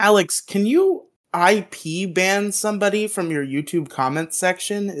Alex, can you IP ban somebody from your YouTube comment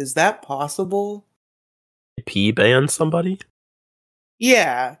section? Is that possible? IP ban somebody?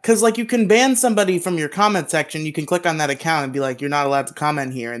 Yeah, because like you can ban somebody from your comment section. You can click on that account and be like, you're not allowed to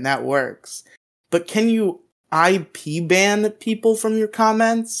comment here, and that works. But can you IP ban people from your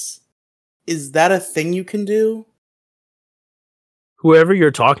comments? Is that a thing you can do? Whoever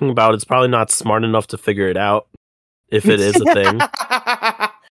you're talking about is probably not smart enough to figure it out, if it is a thing.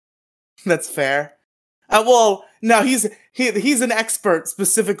 That's fair. Well, no, he's an expert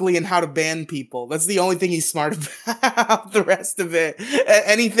specifically in how to ban people. That's the only thing he's smart about. The rest of it,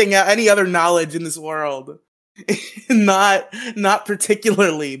 any other knowledge in this world, not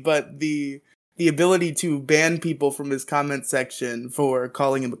particularly, but the ability to ban people from his comment section for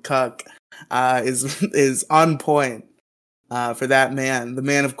calling him a cuck is on point for that man. The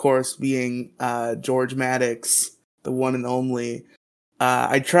man, of course, being George Maddox, the one and only.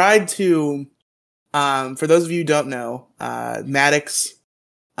 I tried to. For those of you who don't know, Maddox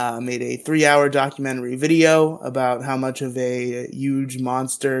made a 3-hour documentary video about how much of a huge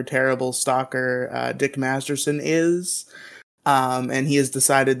monster, terrible stalker Dick Masterson is. And he has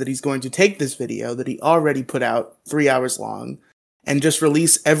decided that he's going to take this video that he already put out 3 hours long and just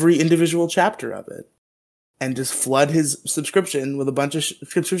release every individual chapter of it. And just flood his subscription with a bunch of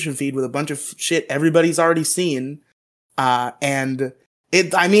subscription feed with a bunch of shit everybody's already seen.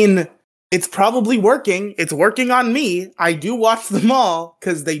 It's probably working. It's working on me. I do watch them all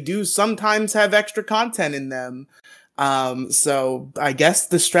because they do sometimes have extra content in them. So I guess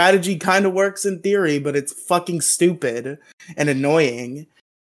the strategy kind of works in theory, but it's fucking stupid and annoying.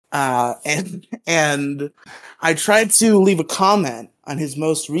 And I tried to leave a comment on his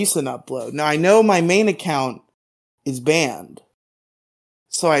most recent upload. Now I know my main account is banned.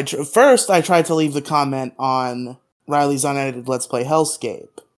 So first I tried to leave the comment on Riley's unedited Let's Play Hellscape.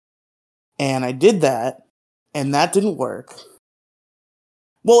 And I did that, and that didn't work.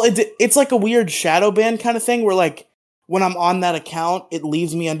 Well, it's like a weird shadow ban kind of thing where, like, when I'm on that account, it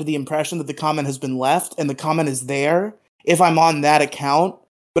leaves me under the impression that the comment has been left, and the comment is there if I'm on that account,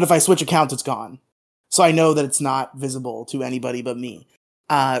 but if I switch accounts, it's gone. So I know that it's not visible to anybody but me.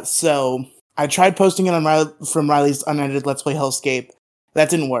 So I tried posting it on from Riley's unedited Let's Play Hellscape.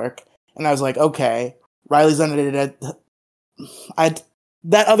 That didn't work. And I was like, okay, Riley's unedited...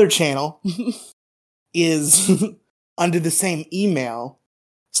 That other channel is under the same email.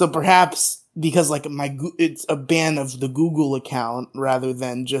 So perhaps because like it's a ban of the Google account rather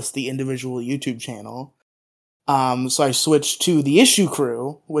than just the individual YouTube channel. So I switched to the Issue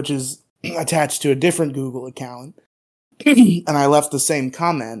Crew, which is attached to a different Google account. And I left the same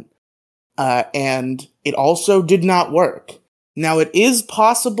comment. And it also did not work. Now it is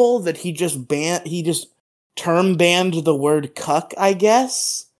possible that he just term banned the word cuck, I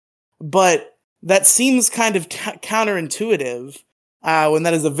guess, but that seems kind of counterintuitive when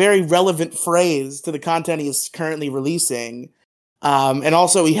that is a very relevant phrase to the content he is currently releasing. And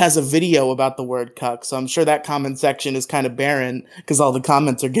also he has a video about the word cuck, so I'm sure that comment section is kind of barren because all the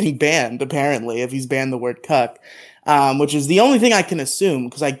comments are getting banned, apparently, if he's banned the word cuck, which is the only thing I can assume,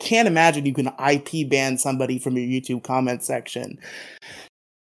 because I can't imagine you can IP ban somebody from your YouTube comment section.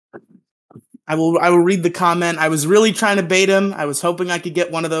 I will read the comment. I was really trying to bait him. I was hoping I could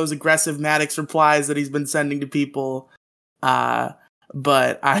get one of those aggressive Maddox replies that he's been sending to people.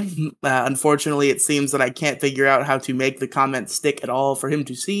 But unfortunately, it seems that I can't figure out how to make the comment stick at all for him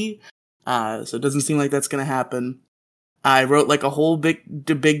to see. So it doesn't seem like that's going to happen. I wrote like a whole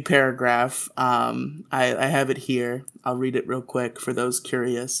big paragraph. I have it here. I'll read it real quick for those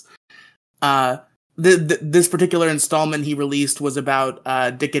curious. This particular installment he released was about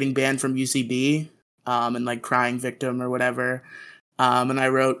Dick getting banned from UCB and like crying victim or whatever. And I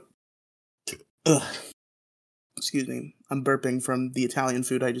wrote, excuse me, I'm burping from the Italian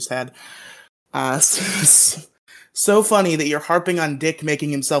food I just had. So funny that you're harping on Dick making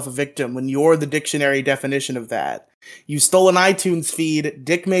himself a victim when you're the dictionary definition of that. You stole an iTunes feed,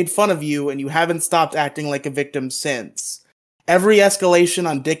 Dick made fun of you, and you haven't stopped acting like a victim since. Every escalation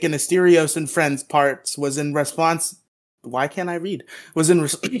on Dick and Asterios and Friends parts was in response... Why can't I read?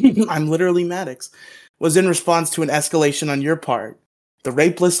 I'm literally Maddox. Was in response to an escalation on your part. The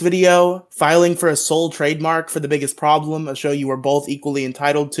Rapeless video, filing for a sole trademark for The Biggest Problem, a show you were both equally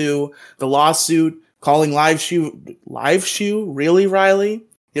entitled to, the lawsuit, calling Live Shoe? Really, Riley?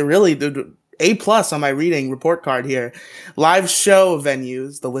 Yeah, really, the A+ on my reading report card here. Live show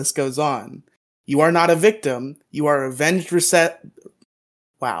venues, the list goes on. You are not a victim. You are avenged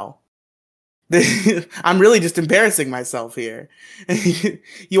Wow. I'm really just embarrassing myself here.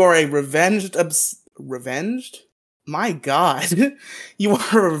 You are a revenged? My God. You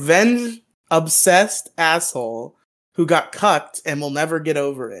are a revenge-obsessed asshole who got cucked and will never get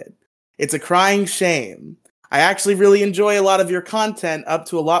over it. It's a crying shame. I actually really enjoy a lot of your content, up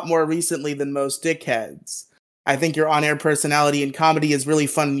to a lot more recently than most dickheads. I think your on-air personality and comedy is really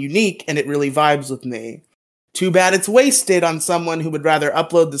fun and unique, and it really vibes with me. Too bad it's wasted on someone who would rather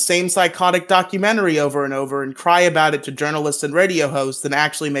upload the same psychotic documentary over and over and cry about it to journalists and radio hosts than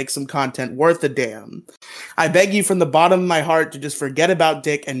actually make some content worth a damn. I beg you from the bottom of my heart to just forget about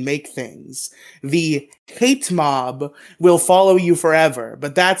Dick and make things. The hate mob will follow you forever,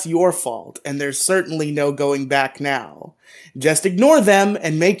 but that's your fault, and there's certainly no going back now. Just ignore them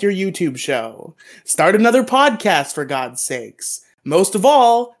and make your YouTube show. Start another podcast, for God's sakes. Most of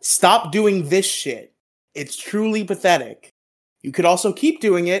all, stop doing this shit. It's truly pathetic. You could also keep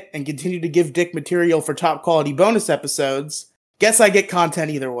doing it and continue to give Dick material for top quality bonus episodes. Guess I get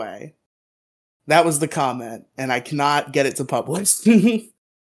content either way. That was the comment, and I cannot get it to publish.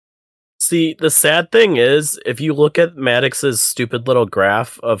 See, the sad thing is, if you look at Maddox's stupid little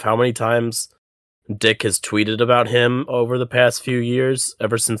graph of how many times Dick has tweeted about him over the past few years,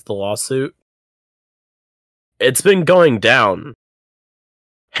 ever since the lawsuit, it's been going down.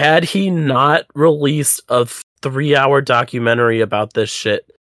 Had he not released a 3-hour documentary about this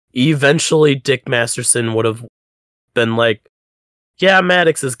shit, eventually Dick Masterson would have been like, yeah,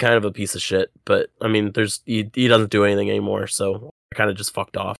 Maddox is kind of a piece of shit, but I mean, he doesn't do anything anymore, so I kind of just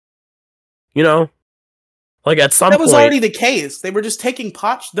fucked off. You know? Like, at some point... That was already the case. They were just taking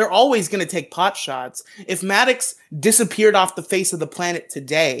they're always going to take pot shots. If Maddox disappeared off the face of the planet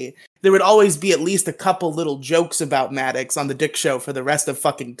today, there would always be at least a couple little jokes about Maddox on the Dick Show for the rest of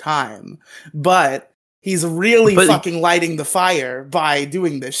fucking time. But he's really fucking lighting the fire by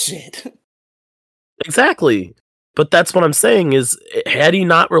doing this shit. Exactly. But that's what I'm saying is, had he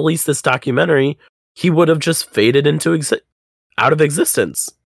not released this documentary, he would have just faded into out of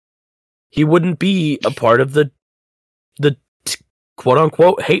existence. He wouldn't be a part of the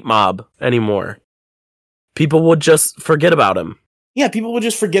quote-unquote hate mob anymore. People would just forget about him. Yeah, people would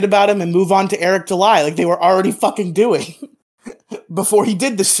just forget about him and move on to Eric July like they were already fucking doing before he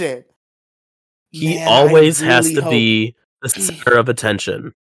did the shit. He always has to be the center of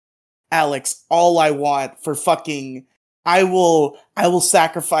attention. Alex, all I want for fucking... I will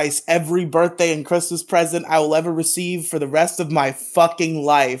sacrifice every birthday and Christmas present I will ever receive for the rest of my fucking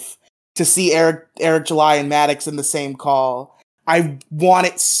life to see Eric July and Maddox in the same call. I want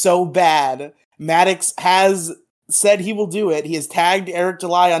it so bad. Maddox has said he will do it. He has tagged Eric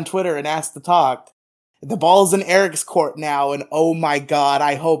July on Twitter and asked to talk. The ball's in Eric's court now, and oh my God,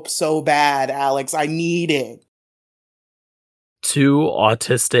 I hope so bad, Alex. I need it. Two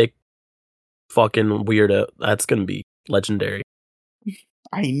autistic fucking weirdo. That's gonna be legendary.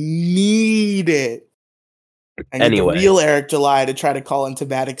 I need it. I need the real Eric July to try to call into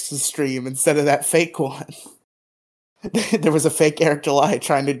Maddox's stream instead of that fake one. There was a fake Eric July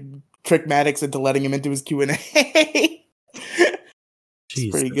trying to trick Maddox into letting him into his Q&A.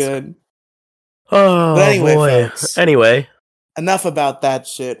 It's pretty good. Oh, but anyway, boy. Folks, anyway, enough about that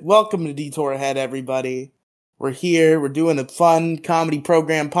shit. Welcome to Detour Ahead, everybody. We're here. We're doing a fun comedy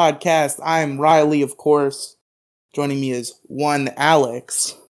program podcast. I'm Riley, of course. Joining me is one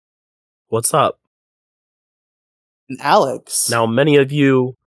Alex. What's up? And Alex. Now, many of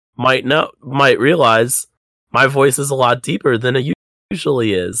you might realize my voice is a lot deeper than it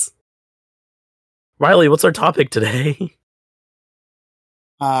usually is. Riley, what's our topic today?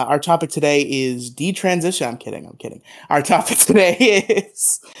 Our topic today is detransition. I'm kidding. Our topic today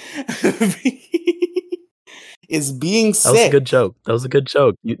is being sick. That was a good joke. That was a good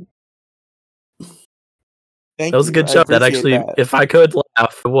joke. That was a good joke. That actually, if I could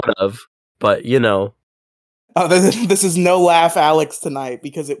laugh, I would have. But, you know. Oh, this is no laugh Alex tonight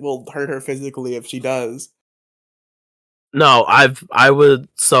because it will hurt her physically if she does. No, I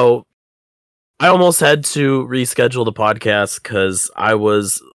almost had to reschedule the podcast because I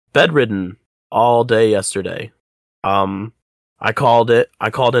was bedridden all day yesterday. I called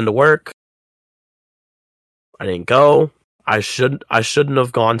into work. I didn't go. I shouldn't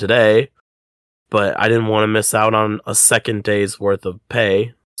have gone today, but I didn't want to miss out on a second day's worth of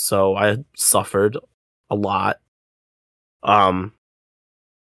pay, so I suffered a lot.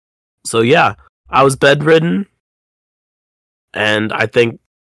 So yeah, I was bedridden, and I think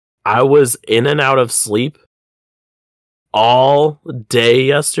I was in and out of sleep all day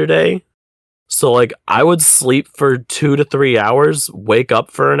yesterday. So, like, I would sleep for 2 to 3 hours, wake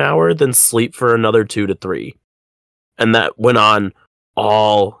up for an hour, then sleep for another 2 to 3. And that went on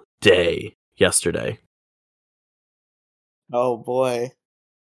all day yesterday. Oh, boy.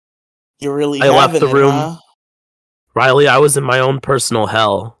 You're really I left the room. Huh? Riley, I was in my own personal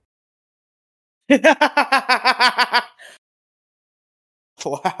hell.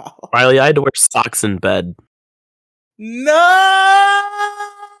 Wow. Riley, I had to wear socks in bed. No!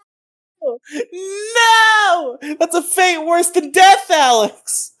 No! That's a fate worse than death,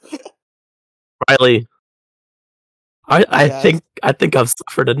 Alex! Riley, I Yes. think I've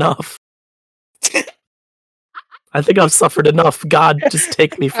suffered enough. I think I've suffered enough. God, just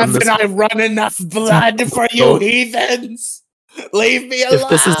take me from this. Haven't I run enough blood for you heathens? Leave me alone! If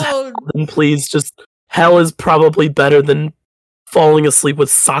this is hell, then please just... Hell is probably better than falling asleep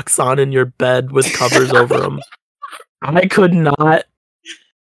with socks on in your bed with covers over them. I could not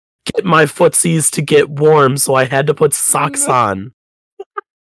get my footsies to get warm, so I had to put socks on.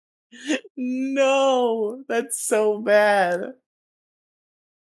 No, that's so bad.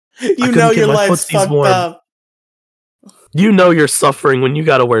 I You couldn't know get your my life's footsies fucked warm. up. You know you're suffering when you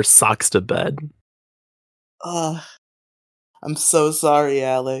gotta wear socks to bed. I'm so sorry,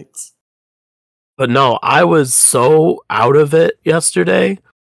 Alex. But no, I was so out of it yesterday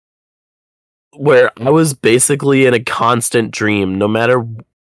where I was basically in a constant dream, no matter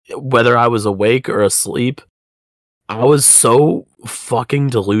whether I was awake or asleep. I was so fucking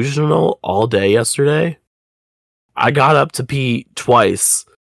delusional all day yesterday. I got up to pee twice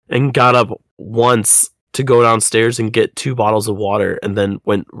and got up once to go downstairs and get 2 bottles of water and then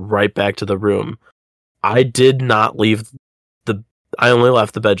went right back to the room. I did not leave I only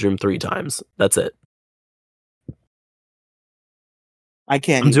left the bedroom 3 times. That's it. I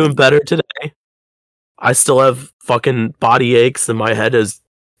can't. I'm doing better today. I still have fucking body aches and my head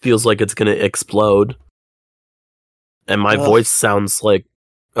feels like it's gonna explode. And my voice sounds like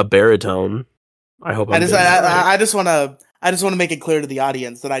a baritone. I hope I just want to make it clear to the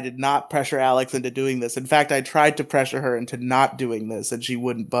audience that I did not pressure Alex into doing this. In fact, I tried to pressure her into not doing this, and she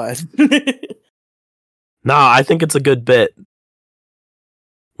wouldn't budge. Nah, I think it's a good bit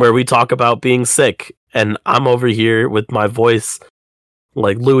where we talk about being sick, and I'm over here with my voice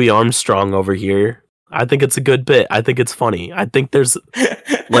like Louis Armstrong over here. I think it's a good bit. I think it's funny. I think there's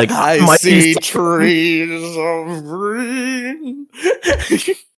like I see trees of green.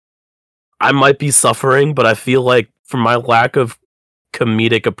 I might be suffering, but I feel like from my lack of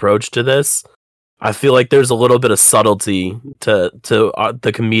comedic approach to this, I feel like there's a little bit of subtlety to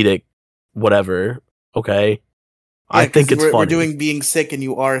the comedic whatever. Okay, yeah, I think it's funny. We're doing being sick, and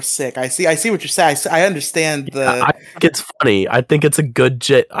you are sick. I see what you're saying. I understand the. Yeah, I think it's funny. I think it's a good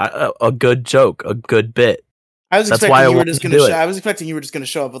joke, a good bit. I was expecting you were just gonna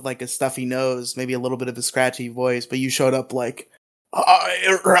show up with like a stuffy nose, maybe a little bit of a scratchy voice, but you showed up like,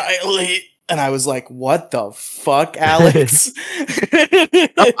 "Hi, Riley," and I was like, "What the fuck, Alex?"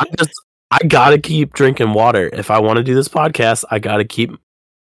 No, I gotta keep drinking water. If I want to do this podcast, I gotta keep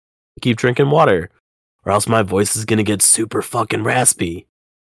drinking water, or else my voice is gonna get super fucking raspy.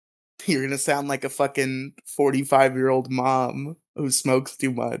 You're gonna sound like a fucking 45-year-old mom who smokes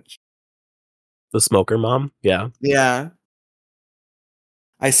too much. The smoker mom? Yeah. Yeah.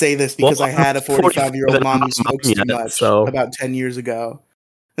 I say this because I had a 45-year-old mom who smokes too much about 10 years ago.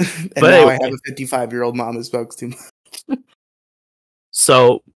 And now anyway, I have a 55-year-old mom who smokes too much.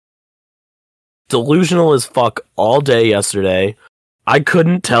 So, delusional as fuck all day yesterday. I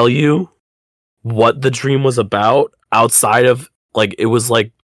couldn't tell you what the dream was about outside of, like, it was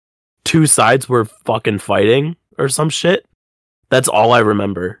like 2 sides were fucking fighting or some shit. That's all I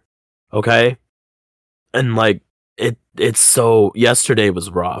remember. Okay? And like it's so yesterday was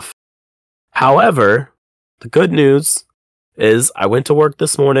rough. However, the good news is I went to work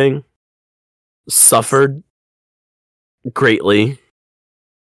this morning, suffered greatly.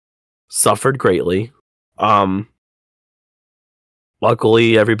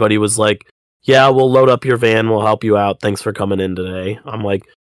 Luckily everybody was like, "Yeah, we'll load up your van, we'll help you out. Thanks for coming in today." I'm like,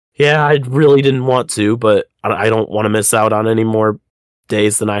 "Yeah, I really didn't want to, but I don't want to miss out on any more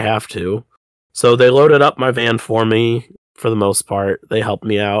days than I have to." So they loaded up my van for me for the most part. They helped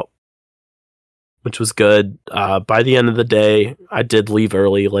me out, which was good. By the end of the day, I did leave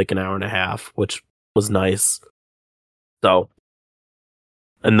early, like an hour and a half, which was nice. So,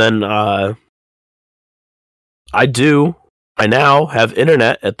 and then I now have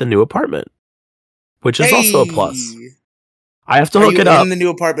internet at the new apartment, which is also a plus. I have to hook it up. In the new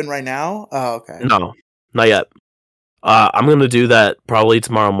apartment right now? Oh, okay. No, not yet. I'm going to do that probably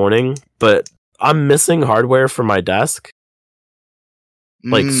tomorrow morning, but I'm missing hardware for my desk.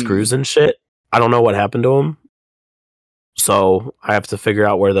 Like screws and shit. I don't know what happened to them. So I have to figure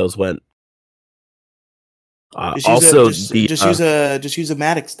out where those went. Just use a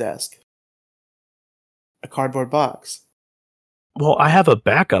Maddox desk. A cardboard box. Well, I have a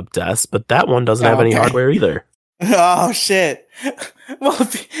backup desk, but that one doesn't have any hardware either. Oh shit. Well,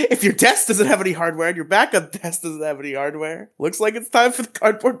 if your desk doesn't have any hardware and your backup desk doesn't have any hardware, looks like it's time for the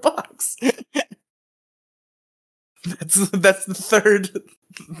cardboard box. That's the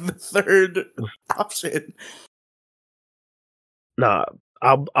third option. Nah,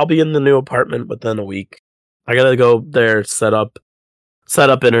 I'll be in the new apartment within a week. I gotta go there, set up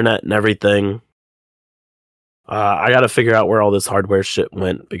internet and everything. I gotta figure out where all this hardware shit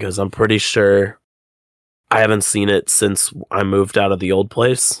went because I'm pretty sure I haven't seen it since I moved out of the old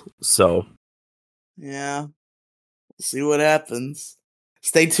place. So yeah, we'll see what happens.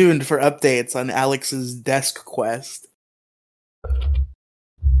 Stay tuned for updates on Alex's desk quest.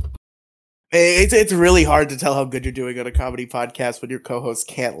 It's really hard to tell how good you're doing on a comedy podcast when your co-host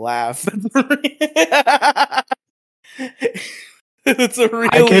can't laugh. It's a really...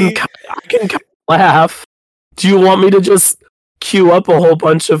 I can laugh. Do you want me to just queue up a whole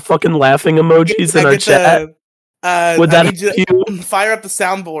bunch of fucking laughing emojis in our chat? Would that help you? Fire up the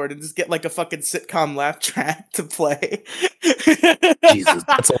soundboard and just get like a fucking sitcom laugh track to play. Jesus,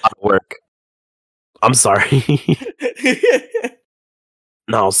 that's a lot of work. I'm sorry.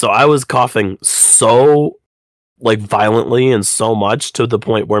 No, so I was coughing so like violently and so much to the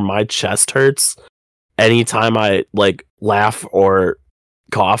point where my chest hurts anytime I like laugh or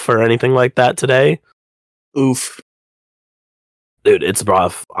cough or anything like that today. Oof. Dude, it's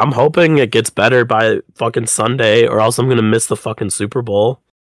rough. I'm hoping it gets better by fucking Sunday or else I'm gonna miss the fucking Super Bowl.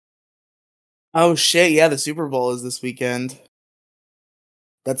 Oh shit, yeah, the Super Bowl is this weekend.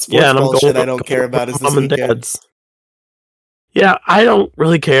 That's sports bullshit I don't care about is this weekend. Yeah, I don't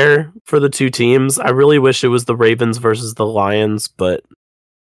really care for the two teams. I really wish it was the Ravens versus the Lions, but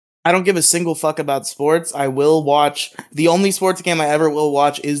I don't give a single fuck about sports. I will watch the only sports game I ever will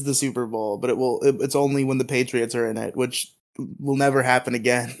watch is the Super Bowl, but it's only when the Patriots are in it, which will never happen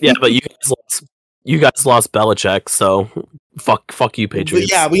again. Yeah, but you guys lost Belichick, so fuck you, Patriots.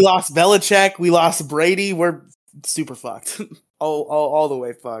 But yeah, we lost Belichick, we lost Brady. We're super fucked. all the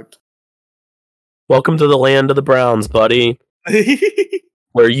way fucked. Welcome to the land of the Browns, buddy.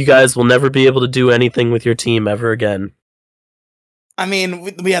 Where you guys will never be able to do anything with your team ever again. I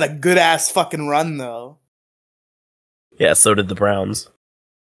mean, we had a good ass fucking run though. Yeah, so did the Browns.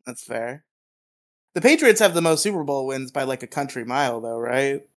 That's fair. The Patriots have the most Super Bowl wins by like a country mile though,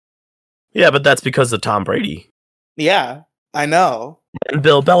 right? Yeah, but that's because of Tom Brady. Yeah, I know. And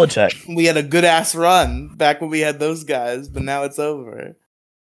Bill Belichick. We had a good ass run back when we had those guys, but now it's over.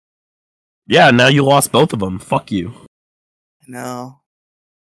 Yeah, now you lost both of them. Fuck you. No.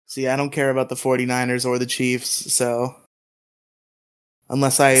 See, I don't care about the 49ers or the Chiefs, so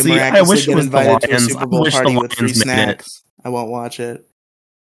unless I miraculously get invited to a Super Bowl party with free snacks, I won't watch it.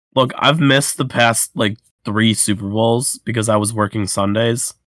 Look, I've missed the past like 3 Super Bowls because I was working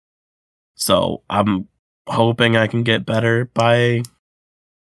Sundays. So I'm hoping I can get better by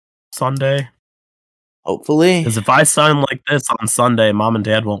Sunday. Hopefully. Because if I sound like this on Sunday, Mom and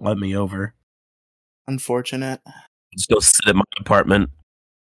Dad won't let me over. Unfortunate. Just go sit at my apartment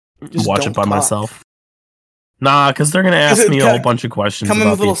and watch it by myself. Nah, because they're gonna ask me a whole bunch of questions. Come in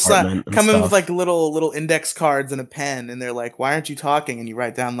with like little index cards and a pen, and they're like, "Why aren't you talking?" And you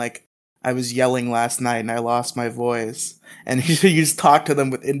write down like, "I was yelling last night and I lost my voice." And you just talk to them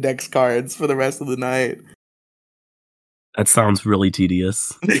with index cards for the rest of the night. That sounds really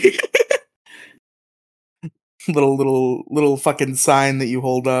tedious. little fucking sign that you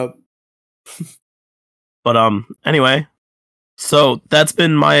hold up. But anyway, so that's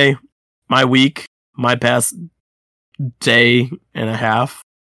been my week, my past day and a half.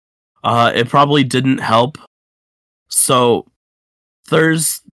 It probably didn't help. So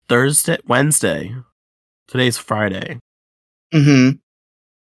Wednesday. Today's Friday. Mm-hmm.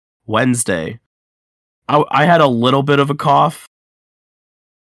 Wednesday. I had a little bit of a cough.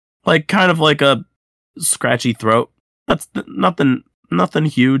 Like kind of like a scratchy throat. That's nothing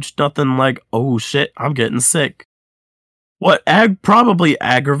huge, nothing like, oh shit, I'm getting sick. What probably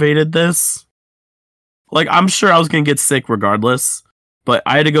aggravated this? Like, I'm sure I was gonna get sick regardless, but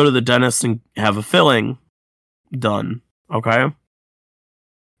I had to go to the dentist and have a filling done, okay?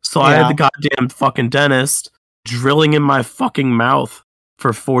 So I had the goddamn fucking dentist drilling in my fucking mouth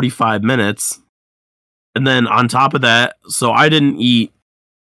for 45 minutes. And then on top of that, so I didn't eat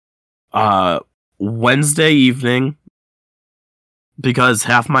Wednesday evening because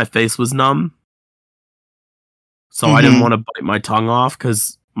half my face was numb. So I didn't want to bite my tongue off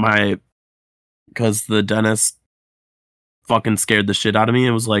because the dentist fucking scared the shit out of me.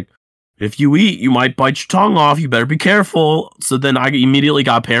 It was like, if you eat, you might bite your tongue off. You better be careful. So then I immediately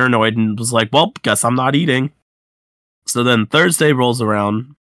got paranoid and was like, well, guess I'm not eating. So then Thursday rolls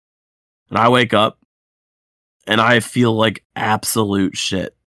around and I wake up and I feel like absolute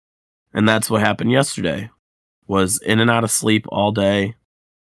shit. And that's what happened yesterday. Was in and out of sleep all day.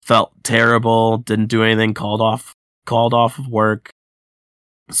 Felt terrible, didn't do anything, called off of work.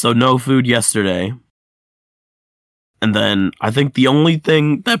 So no food yesterday. And then I think the only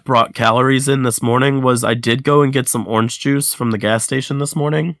thing that brought calories in this morning was I did go and get some orange juice from the gas station this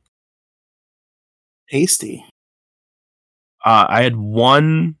morning. Tasty. I had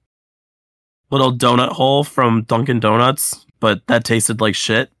one little donut hole from Dunkin' Donuts, but that tasted like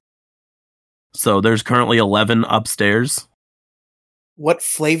shit. So there's currently 11 upstairs. What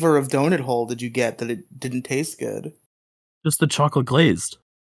flavor of donut hole did you get that it didn't taste good? Just the chocolate glazed.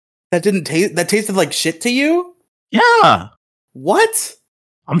 That tasted like shit to you? Yeah. What?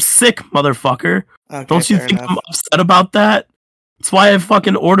 I'm sick, motherfucker. Okay, don't you think I'm upset about that? That's why I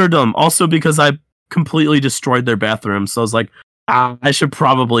fucking ordered them. Also because I completely destroyed their bathroom. So I was like, I should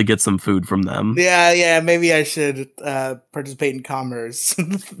probably get some food from them. Yeah, maybe I should participate in commerce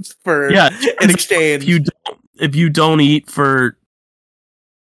in exchange. If you don't eat for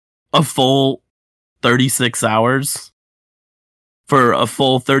a full 36 hours,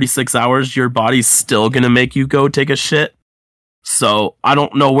 your body's still gonna make you go take a shit. So I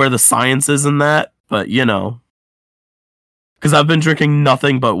don't know where the science is in that, but you know, because I've been drinking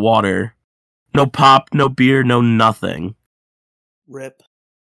nothing but water. No pop, no beer, no nothing. Rip.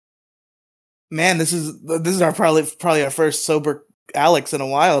 Man, this is our probably our first sober Alex in a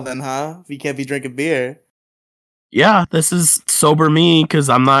while then, huh? If you can't be drinking beer. Yeah, this is sober me because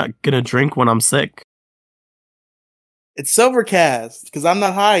I'm not gonna drink when I'm sick. It's Sobercast because I'm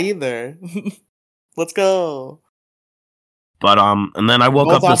not high either. Let's go. But and then I woke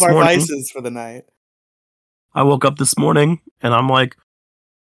up this morning. Both off our vices for the night. I woke up this morning and I'm like,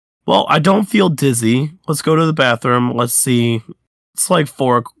 well, I don't feel dizzy. Let's go to the bathroom. Let's see. It's like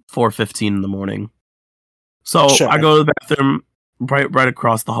 4:15 in the morning. So sure. I go to the bathroom right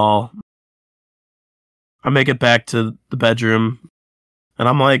across the hall. I make it back to the bedroom and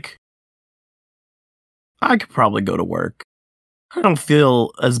I'm like, I could probably go to work. I don't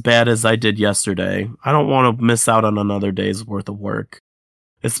feel as bad as I did yesterday. I don't want to miss out on another day's worth of work.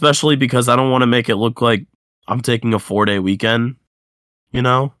 Especially because I don't want to make it look like I'm taking a 4-day weekend. You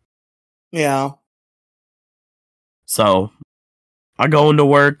know? Yeah. So, I go into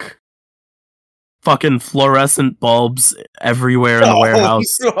work. Fucking fluorescent bulbs everywhere in the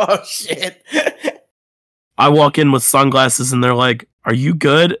warehouse. Oh, shit. I walk in with sunglasses and they're like, "Are you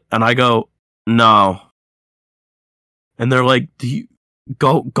good?" And I go, "No." And they're like, "Do you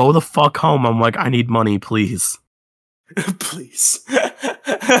go the fuck home?" I'm like, "I need money, please." Please.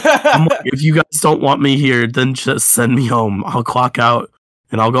 I'm like, if you guys don't want me here, then just send me home. I'll clock out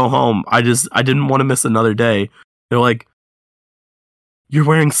and I'll go home. I didn't want to miss another day. They're like, "You're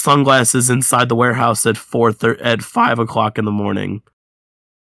wearing sunglasses inside the warehouse at 5 o'clock in the morning."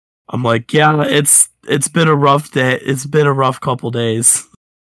 I'm like, "Yeah, it's been a rough day. It's been a rough couple days."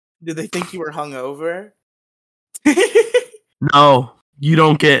 Did they think you were hungover? No, you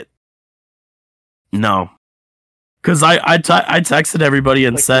don't get. No, because I texted everybody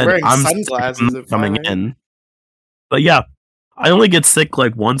and said I'm coming in. But yeah, I only get sick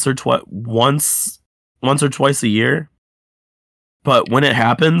like once or twice a year. But when it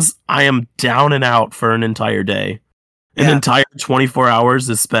happens, I am down and out for an entire day. An entire 24 hours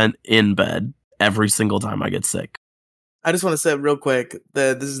is spent in bed every single time I get sick. I just want to say real quick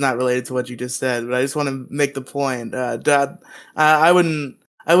that this is not related to what you just said, but I just want to make the point. I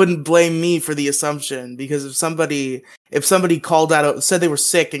wouldn't blame me for the assumption, because if somebody said they were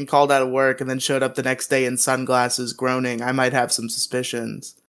sick and called out of work and then showed up the next day in sunglasses groaning, I might have some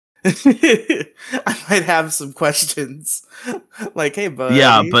suspicions. I might have some questions. Like, hey, buddy.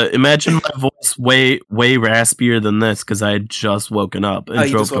 Yeah, but imagine my voice way raspier than this because I had just woken up and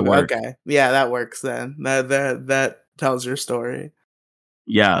drove to work. Okay, yeah, that works then. That tells your story.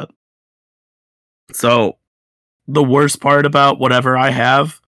 Yeah. So, the worst part about whatever I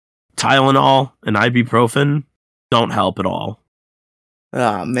have, Tylenol and ibuprofen, don't help at all.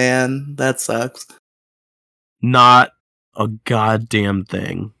 Oh man, that sucks. Not a goddamn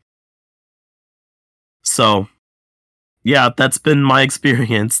thing. So, yeah, that's been my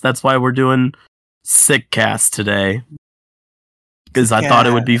experience. That's why we're doing Sickcast today. Because I thought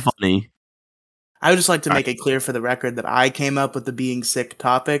it would be funny. I would just like to make it clear for the record that I came up with the being sick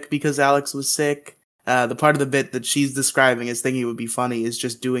topic because Alex was sick. The part of the bit that she's describing as thinking it would be funny is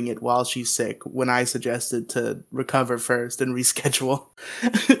just doing it while she's sick when I suggested to recover first and reschedule.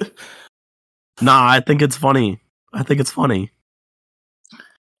 Nah, I think it's funny.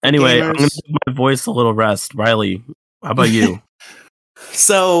 Anyway, Gamers. I'm going to give my voice a little rest. Riley, how about you?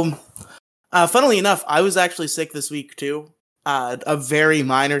 So, Funnily enough, I was actually sick this week too. A very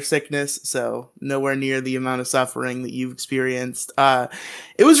minor sickness, so nowhere near the amount of suffering that you've experienced.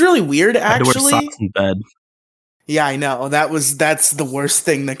 It was really weird, I had to wear actually. socks in bed. Yeah, I know. That's the worst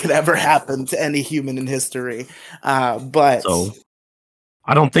thing that could ever happen to any human in history. But So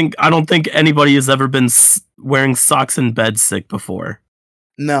I don't think anybody has ever been wearing socks in bed sick before.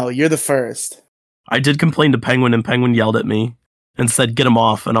 No, you're the first. I did complain to Penguin, and Penguin yelled at me and said, "Get him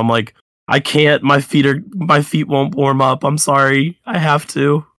off." And I'm like, I can't. My feet won't warm up. I'm sorry. I have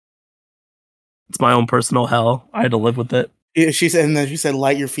to. It's my own personal hell. I had to live with it. Yeah, she said, and then she said,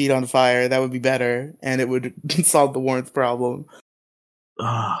 "Light your feet on fire. That would be better, and it would solve the warmth problem."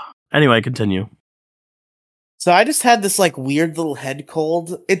 Anyway, continue. So I just had this like weird little head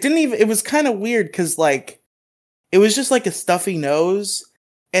cold. It was kind of weird because like it was just like a stuffy nose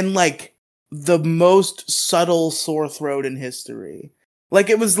and like the most subtle sore throat in history. Like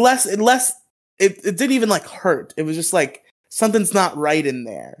it was it didn't even like hurt. It was just like something's not right in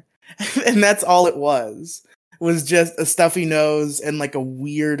there. And that's all it was just a stuffy nose and like a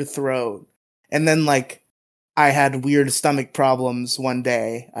weird throat. And then like I had weird stomach problems one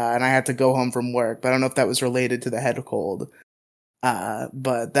day, and I had to go home from work. But I don't know if that was related to the head cold.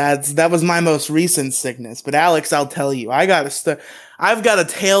 But that was my most recent sickness. But Alex, I'll tell you, I've got a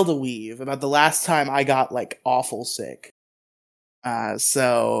tale to weave about the last time I got like awful sick.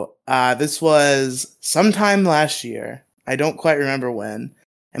 So this was sometime last year. I don't quite remember when.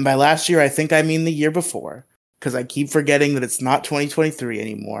 And by last year, I think I mean the year before, because I keep forgetting that it's not 2023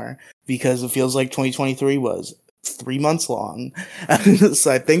 anymore, because it feels like 2023 was 3 months long. So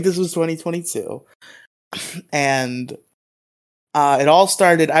I think this was 2022. And it all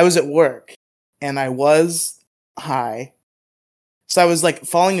started, I was at work, and I was high. So I was like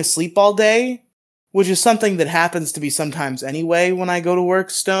falling asleep all day, which is something that happens to be sometimes anyway when I go to work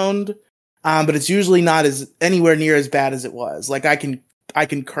stoned. But it's usually not anywhere near as bad as it was. Like I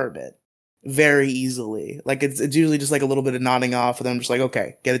can curb it very easily. Like it's usually just like a little bit of nodding off, and then I'm just like,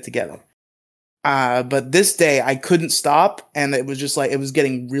 okay, get it together. But this day I couldn't stop, and it was just like, it was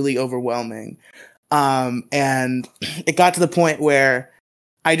getting really overwhelming. And it got to the point where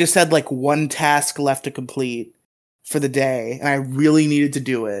I just had like one task left to complete for the day, and I really needed to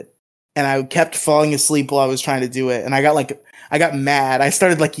do it. And I kept falling asleep while I was trying to do it. And I got mad. I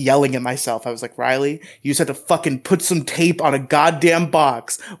started like yelling at myself. I was like, Riley, you just had to fucking put some tape on a goddamn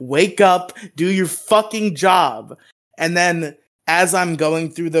box. Wake up, do your fucking job. And then as I'm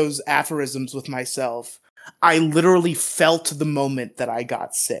going through those aphorisms with myself, I literally felt the moment that I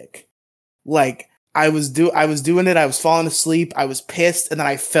got sick. Like I was doing it. I was falling asleep. I was pissed. And then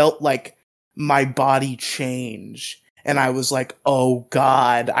I felt like my body change. And I was like, oh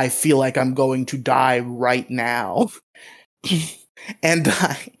God, I feel like I'm going to die right now. And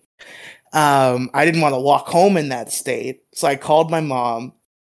I didn't want to walk home in that state. So I called my mom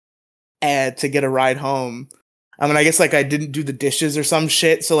to get a ride home. I mean, I guess like I didn't do the dishes or some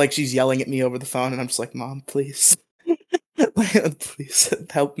shit. So like she's yelling at me over the phone, and I'm just like, Mom, please, please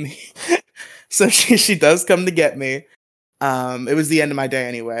help me. So she does come to get me. It was the end of my day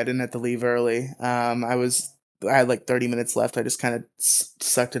anyway. I didn't have to leave early. I had like 30 minutes left. I just kind of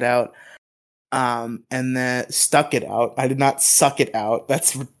sucked it out. And then stuck it out. I did not suck it out.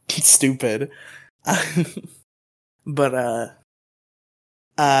 That's stupid. But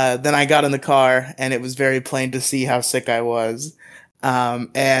then I got in the car, and it was very plain to see how sick I was.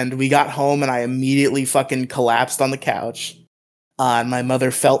 And we got home, and I immediately fucking collapsed on the couch. And my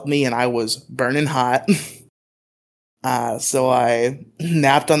mother felt me, and I was burning hot. So I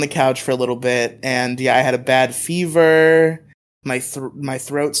napped on the couch for a little bit, and yeah, I had a bad fever. My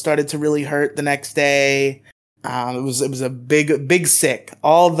throat started to really hurt the next day. It was a big sick.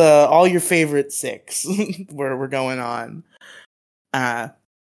 All your favorite sicks were going on.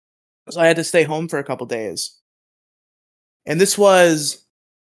 So I had to stay home for a couple days. And this was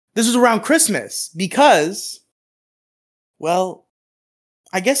around Christmas, because, well,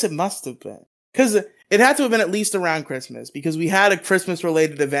 I guess it must have been, because it had to have been at least around Christmas, because we had a Christmas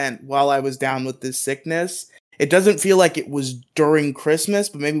related event while I was down with this sickness. It doesn't feel like it was during Christmas,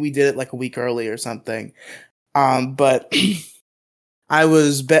 but maybe we did it like a week early or something. But I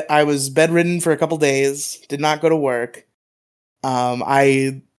was bedridden for a couple days, did not go to work.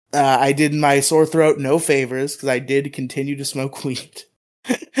 I did my sore throat no favors, because I did continue to smoke weed.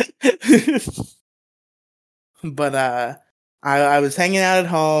 But I was hanging out at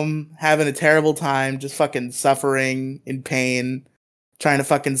home, having a terrible time, just fucking suffering in pain, trying to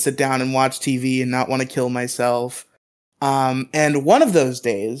fucking sit down and watch TV and not want to kill myself. And one of those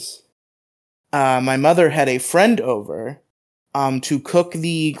days, my mother had a friend over to cook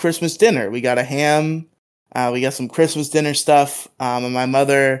the Christmas dinner. We got a ham. We got some Christmas dinner stuff. And my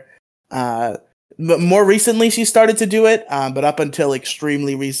mother, more recently, she started to do it. But up until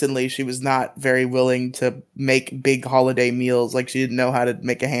extremely recently, she was not very willing to make big holiday meals. Like, she didn't know how to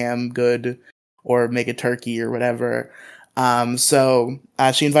make a ham good or make a turkey or whatever. So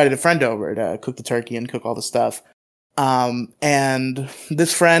she invited a friend over to cook the turkey and cook all the stuff. And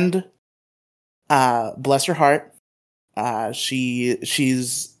this friend, bless her heart, she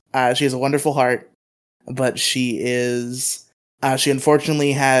has a wonderful heart, but she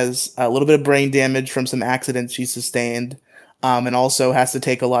unfortunately has a little bit of brain damage from some accidents she sustained, and also has to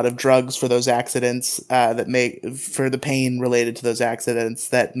take a lot of drugs for those accidents, for the pain related to those accidents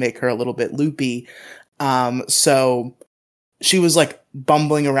that make her a little bit loopy. So she was like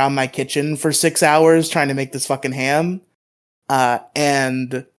bumbling around my kitchen for 6 hours trying to make this fucking ham.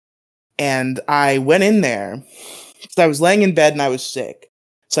 And I went in there. So I was laying in bed and I was sick.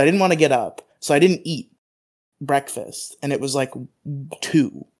 So I didn't want to get up. So I didn't eat breakfast. And it was like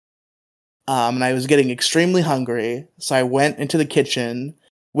 2. And I was getting extremely hungry. So I went into the kitchen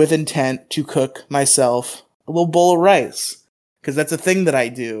with intent to cook myself a little bowl of rice. Because that's a thing that I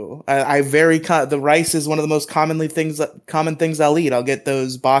do. The rice is one of the most common things I'll eat. I'll get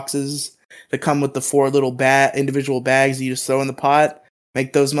those boxes that come with the 4 little individual bags you just throw in the pot.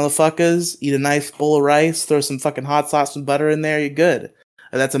 Make those motherfuckers, eat a nice bowl of rice, throw some fucking hot sauce and butter in there, you're good.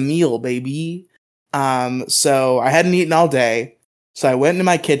 That's a meal, baby. So I hadn't eaten all day, so I went into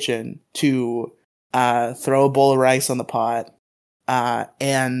my kitchen to throw a bowl of rice on the pot,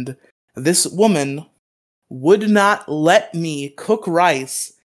 and this woman would not let me cook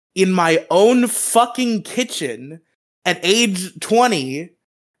rice in my own fucking kitchen at age 20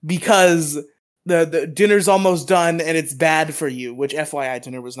 because the dinner's almost done and it's bad for you, which FYI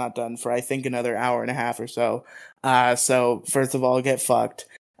dinner was not done for I think another hour and a half or so. So first of all, get fucked.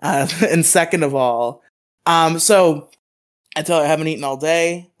 And second of all, so I tell her I haven't eaten all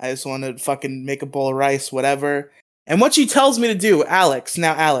day. I just want to fucking make a bowl of rice, whatever. And what she tells me to do, Alex,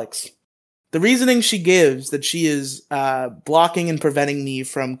 the reasoning she gives that she is blocking and preventing me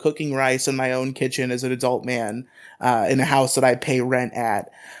from cooking rice in my own kitchen as an adult man in a house that I pay rent at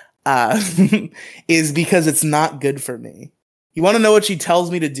is because it's not good for me. You want to know what she tells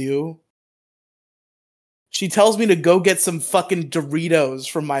me to do? She tells me to go get some fucking Doritos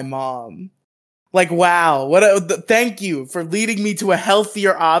from my mom. Like, wow, thank you for leading me to a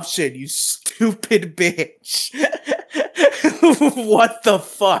healthier option, you stupid bitch. What the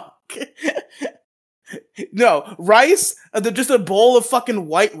fuck? No, rice, just a bowl of fucking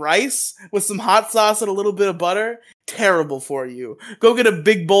white rice with some hot sauce and a little bit of butter, terrible for you. Go get a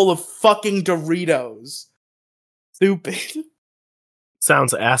big bowl of fucking Doritos. Stupid.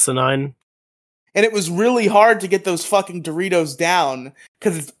 Sounds asinine. And it was really hard to get those fucking Doritos down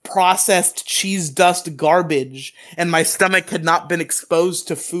because it's processed cheese dust garbage and my stomach had not been exposed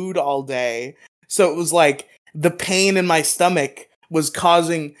to food all day. So it was like the pain in my stomach was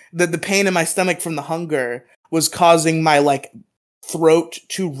causing the pain in my stomach from the hunger was causing my like throat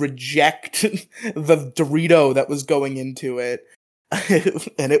to reject the Dorito that was going into it.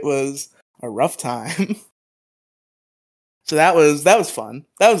 And it was a rough time. So that was fun.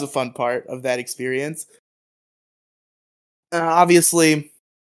 That was a fun part of that experience. Obviously,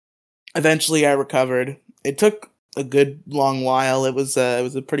 eventually I recovered. It took a good long while. It was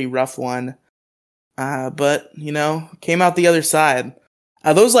a pretty rough one. But, came out the other side.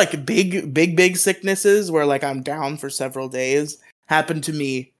 Those like big sicknesses where like I'm down for several days happen to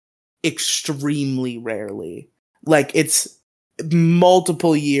me extremely rarely. Like it's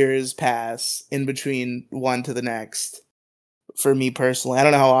multiple years pass in between one to the next. For me personally, I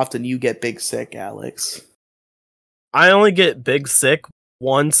don't know how often you get big sick, Alex. I only get big sick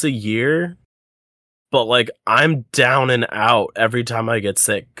once a year, but like I'm down and out every time I get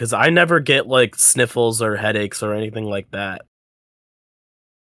sick because I never get like sniffles or headaches or anything like that.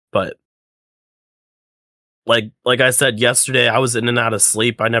 But like I said yesterday, I was in and out of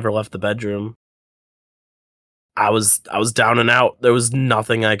sleep. I never left the bedroom. I was down and out. There was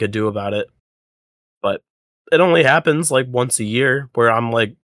nothing I could do about it. But it only happens like once a year where I'm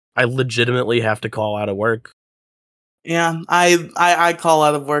like, I legitimately have to call out of work. Yeah, I call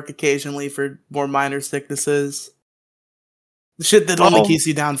out of work occasionally for more minor sicknesses. The shit that only keeps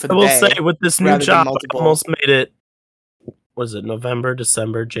you down for the day. I will say with this new job, I almost made it. Was it November,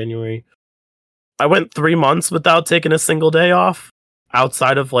 December, January? I went 3 months without taking a single day off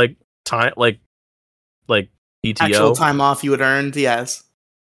outside of like time, like PTO. Actual time off you had earned, yes.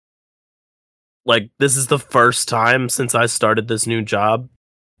 Like, this is the first time since I started this new job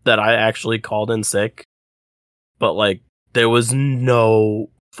that I actually called in sick. But, like, there was no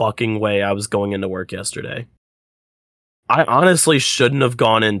fucking way I was going into work yesterday. I honestly shouldn't have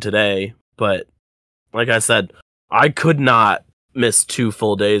gone in today, but like I said, I could not miss 2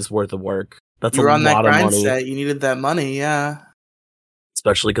 full days worth of work. That's You were a on that lot of grind money. set. You needed that money, yeah.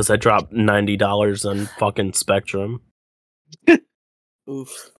 Especially because I dropped $90 on fucking Spectrum.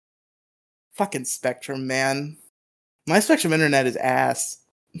 Oof. Fucking Spectrum, man. My Spectrum internet is ass.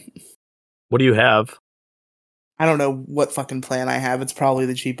 What do you have? I don't know what fucking plan I have. It's probably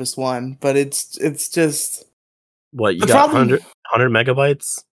the cheapest one, but it's just What, you the got problem. 100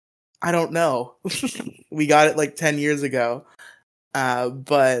 megabytes? I don't know. We got it like 10 years ago.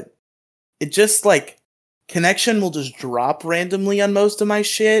 But it just like connection will just drop randomly on most of my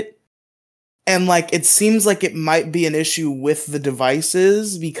shit. And like it seems like it might be an issue with the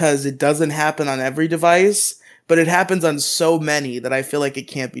devices because it doesn't happen on every device, but it happens on so many that I feel like it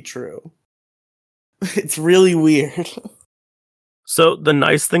can't be true. It's really weird. So the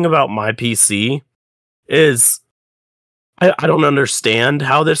nice thing about my PC is I don't understand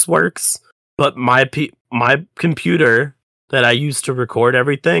how this works, but my computer that I use to record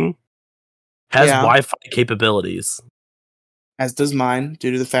everything has Yeah. Wi-Fi capabilities. As does mine,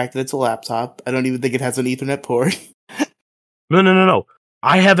 due to the fact that it's a laptop. I don't even think it has an Ethernet port. No.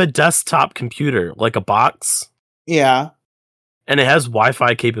 I have a desktop computer, like a box, Yeah, and it has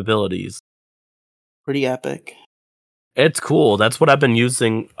Wi-Fi capabilities. pretty epic. It's cool. That's what I've been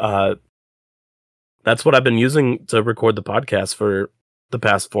using. That's what I've been using to record the podcast for the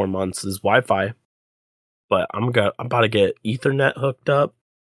past 4 months is Wi-Fi. But I'm about to get Ethernet hooked up.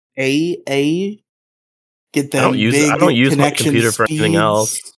 Get I don't them use big my connection computer for anything speeds.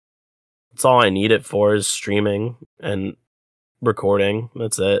 else. That's all I need it for is streaming and recording.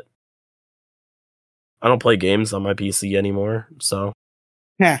 That's it. I don't play games on my PC anymore, so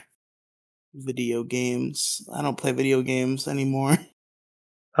Video games. I don't play video games anymore.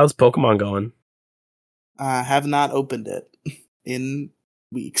 how's Pokemon going? Have not opened it in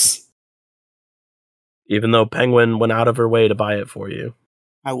weeks. Even though Penguin went out of her way to buy it for you.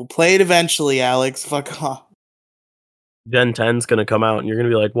 I will play it eventually, Alex. Fuck off. Gen 10's gonna come out and you're gonna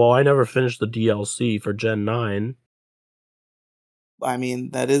be like, well, I never finished the DLC for Gen 9. I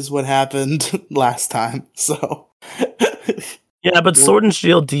mean, that is what happened last time, so. Yeah, but Sword and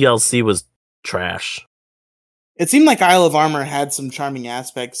Shield DLC was trash. It seemed like Isle of Armor had some charming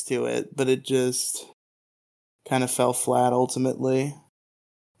aspects to it, but it just kind of fell flat ultimately.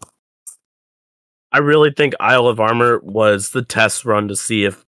 I really think Isle of Armor was the test run to see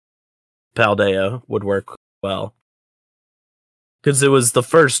if Paldea would work well. Because it was the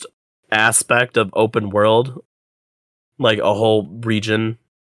first aspect of open world, like a whole region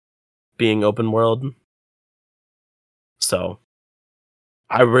being open world. So,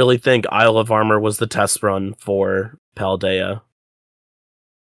 I really think Isle of Armor was the test run for Paldea.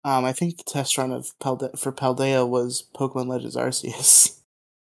 I think the test run of for Paldea was Pokemon Legends Arceus.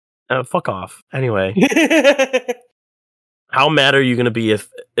 Fuck off. Anyway, how mad are you gonna be if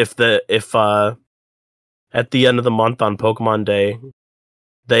at the end of the month on Pokemon Day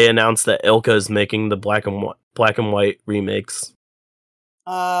they announced that Ilka is making the black and white remakes?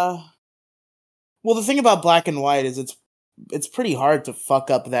 Well, the thing about Black and White is it's pretty hard to fuck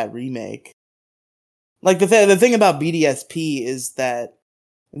up that remake. Like the thing about BDSP is that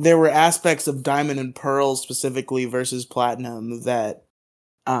there were aspects of Diamond and Pearl specifically versus Platinum that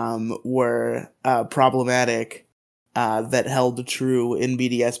were problematic that held true in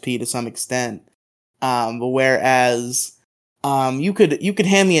BDSP to some extent. Whereas you could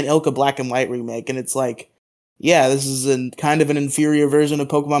hand me an Ilka Black and White remake and it's like, yeah, this is kind of an inferior version of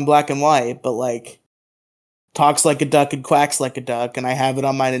Pokemon Black and White, but like talks like a duck and quacks like a duck, and I have it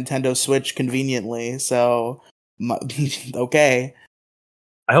on my Nintendo Switch conveniently, so okay.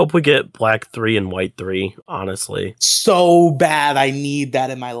 I hope we get Black 3 and White 3, honestly. So bad, I need that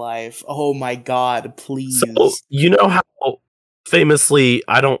in my life. Oh my god, please. So, you know how famously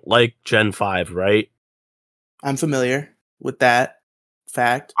I don't like Gen 5, right? I'm familiar with that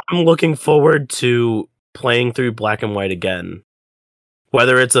fact. I'm looking forward to playing through Black and White again.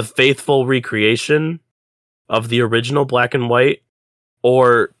 Whether it's a faithful recreation of the original Black and White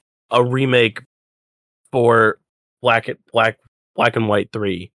or a remake for Black and White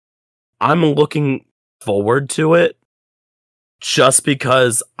 3. I'm looking forward to it just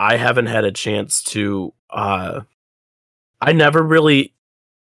because I haven't had a chance to I never really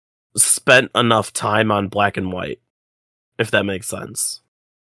spent enough time on Black and White, if that makes sense.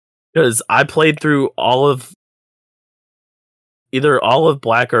 Because I played through either all of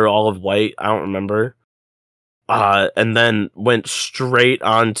Black or all of White, I don't remember. And then went straight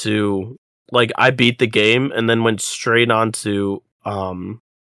onto like I beat the game and then went straight onto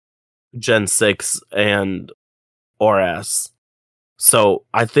Gen 6 and ORAS. So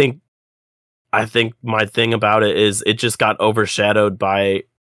I think my thing about it is it just got overshadowed by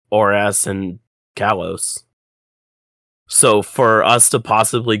ORAS and Kalos. So for us to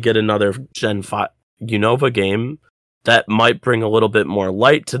possibly get another Gen 5 Unova game, that might bring a little bit more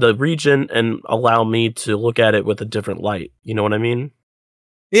light to the region and allow me to look at it with a different light. You know what I mean?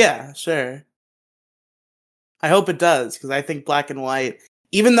 Yeah, sure. I hope it does, because I think Black and White,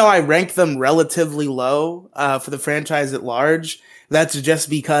 even though I rank them relatively low for the franchise at large, that's just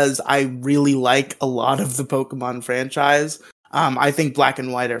because I really like a lot of the Pokemon franchise. I think Black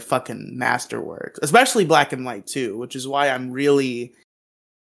and White are fucking masterworks, especially Black and White 2, which is why I'm really...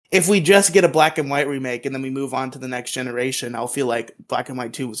 If we just get a Black and White remake and then we move on to the next generation, I'll feel like Black and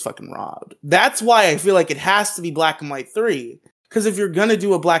White 2 was fucking robbed. That's why I feel like it has to be Black and White 3. Because if you're gonna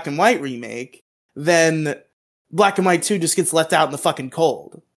do a Black and White remake, then Black and White 2 just gets left out in the fucking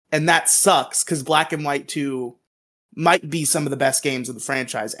cold. And that sucks, because Black and White 2 might be some of the best games of the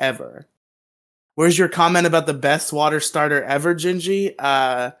franchise ever. Where's your comment about the best water starter ever, Gingy?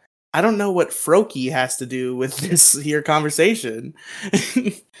 I don't know what Froakie has to do with this here conversation.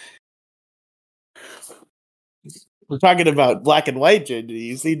 We're talking about Black and White, Gingy.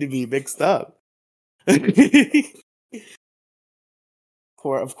 You seem to be mixed up.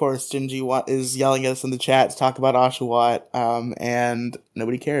 Of course, Gingy is yelling at us in the chat to talk about Oshawott, and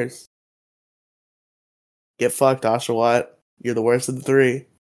nobody cares. Get fucked, Oshawott. You're the worst of the three.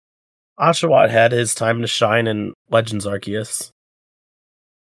 Oshawott had his time to shine in Legends Arceus.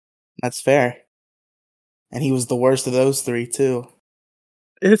 That's fair. And he was the worst of those three, too.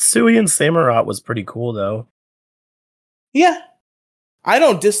 Hitsui and Samurott was pretty cool, though. Yeah. I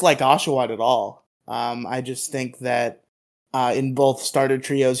don't dislike Oshawott at all. I just think that in both starter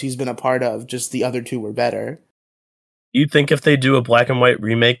trios he's been a part of, just the other two were better. You think if they do a Black and White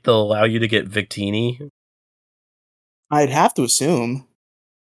remake, they'll allow you to get Victini? I'd have to assume.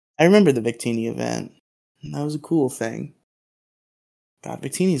 I remember the Victini event. That was a cool thing. God,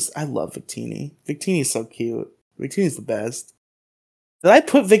 I love Victini. Victini's so cute. Victini's the best. Did I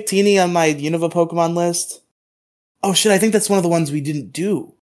put Victini on my Unova Pokemon list? Oh shit, I think that's one of the ones we didn't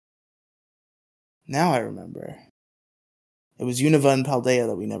do. Now I remember. It was Unova and Paldea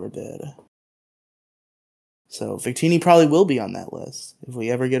that we never did. So Victini probably will be on that list if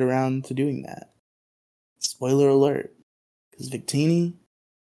we ever get around to doing that. Spoiler alert. Because Victini,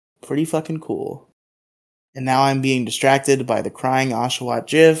 pretty fucking cool. And now I'm being distracted by the crying Oshawott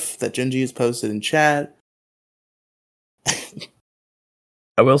gif that Gingy has posted in chat.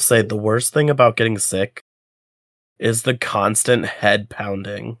 I will say the worst thing about getting sick is the constant head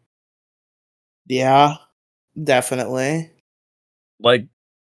pounding. Yeah, definitely. Like,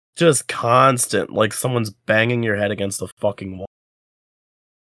 just constant. Like someone's banging your head against the fucking wall.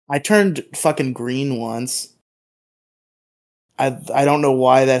 I turned fucking green once. I don't know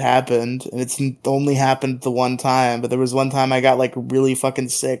why that happened, and it's only happened the one time, but there was one time I got like really fucking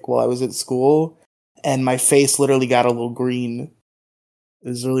sick while I was at school, and my face literally got a little green. It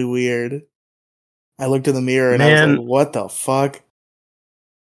was really weird. I looked in the mirror and I was like, what the fuck?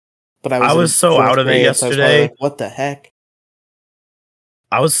 But I was so out of it yesterday. Like, what the heck?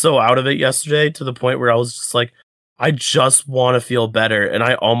 I was so out of it yesterday to the point where I was just like, I just want to feel better, and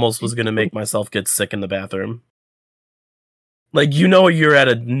I almost was going to make myself get sick in the bathroom. Like, you know, you're at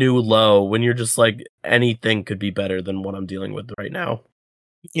a new low when you're just like, anything could be better than what I'm dealing with right now.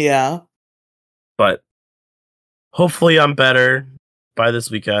 Yeah. But hopefully I'm better by this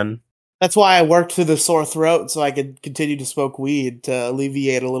weekend. That's why I worked through the sore throat so I could continue to smoke weed to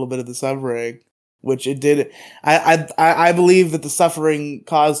alleviate a little bit of the suffering, which it did. I believe that the suffering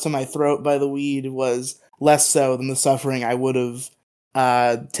caused to my throat by the weed was less so than the suffering I would have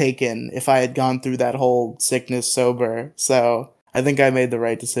taken if I had gone through that whole sickness sober. So I think I made the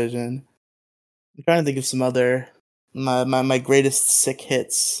right decision. I'm trying to think of some other my greatest sick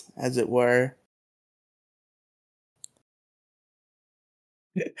hits, as it were.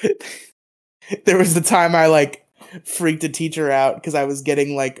 There was the time I like freaked a teacher out because I was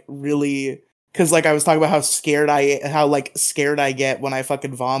getting like really, because like I was talking about how scared I get when I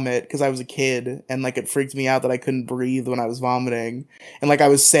fucking vomit because I was a kid, and like it freaked me out that I couldn't breathe when I was vomiting, and like I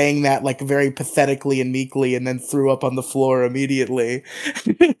was saying that like very pathetically and meekly, and then threw up on the floor immediately.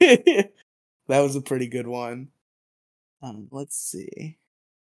 That was a pretty good one. Let's see.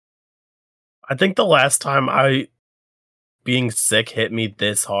 I think the last time being sick hit me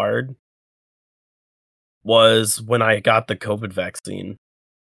this hard was when I got the COVID vaccine.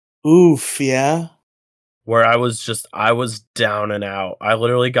 Oof, yeah. Where I was down and out. I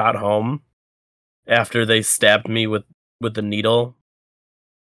literally got home after they stabbed me with the needle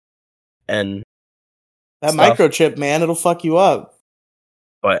and That stuff. microchip, man, it'll fuck you up.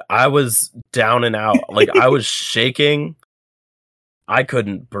 But I was down and out. Like, I was shaking. I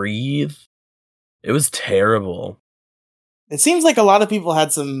couldn't breathe. It was terrible. It seems like a lot of people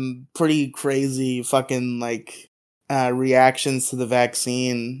had some pretty crazy fucking reactions to the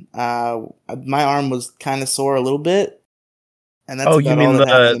vaccine. My arm was kind of sore a little bit, and that's you about mean all that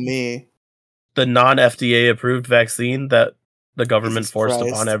happened to me. The non-FDA approved vaccine that the government Jesus forced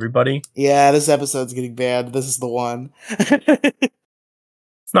Christ. upon everybody? Yeah, this episode's getting bad. This is the one.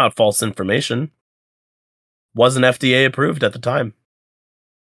 It's not false information. Wasn't FDA approved at the time.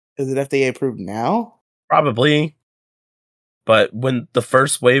 Is it FDA approved now? Probably. But when the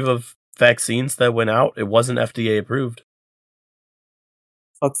first wave of vaccines that went out, it wasn't FDA approved.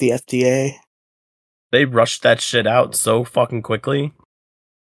 Fuck the FDA. They rushed that shit out so fucking quickly.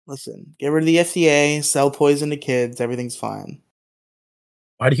 Listen, get rid of the FDA, sell poison to kids, everything's fine.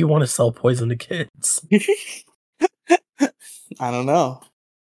 Why do you want to sell poison to kids? I don't know.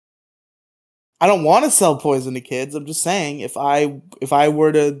 I don't want to sell poison to kids. I'm just saying, if I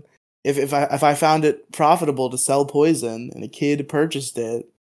found it profitable to sell poison and a kid purchased it,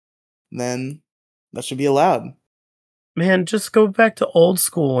 then that should be allowed. Man, just go back to old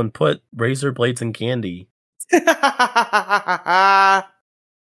school and put razor blades in candy.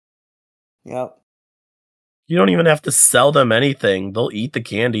 Yep. You don't even have to sell them anything. They'll eat the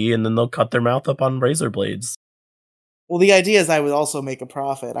candy and then they'll cut their mouth up on razor blades. Well, the idea is I would also make a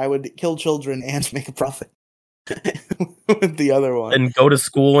profit. I would kill children and make a profit with the other one. And go to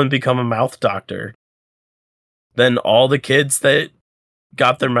school and become a mouth doctor. Then all the kids that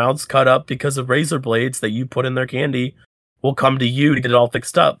got their mouths cut up because of razor blades that you put in their candy will come to you to get it all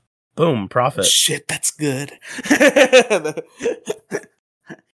fixed up. Boom, profit. Shit, that's good.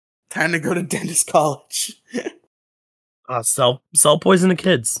 Time to go to dentist college. Sell poison to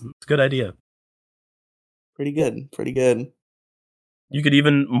kids. It's a good idea. Pretty good. You could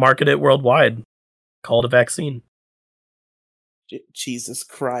even market it worldwide. Call it a vaccine. Jesus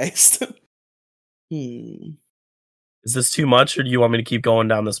Christ. Is this too much, or do you want me to keep going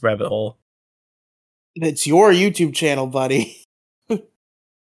down this rabbit hole? It's your YouTube channel, buddy.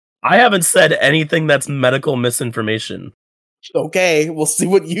 I haven't said anything that's medical misinformation. Okay, we'll see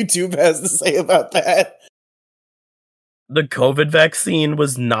what YouTube has to say about that. The COVID vaccine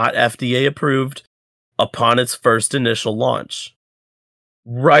was not FDA approved upon its first initial launch.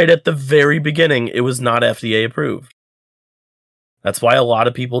 Right at the very beginning, it was not FDA approved. That's why a lot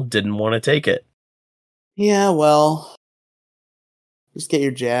of people didn't want to take it. Yeah, well, just get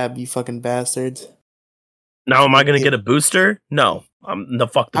your jab, you fucking bastards. Now, am I going to get a booster? No. I'm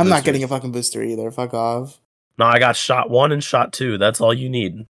not getting a fucking booster either. Fuck off. No, I got shot 1 and shot 2. That's all you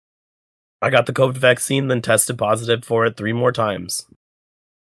need. I got the COVID vaccine, then tested positive for it 3 more times.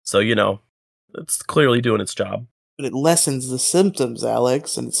 So, it's clearly doing its job. But it lessens the symptoms,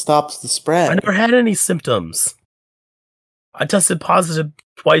 Alex, and it stops the spread. I never had any symptoms. I tested positive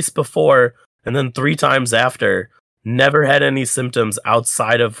twice before, and then 3 times after. Never had any symptoms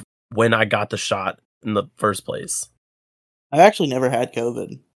outside of when I got the shot in the first place. I've actually never had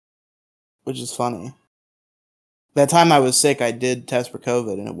COVID, which is funny. That time I was sick, I did test for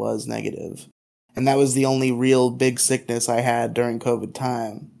COVID, and it was negative. And that was the only real big sickness I had during COVID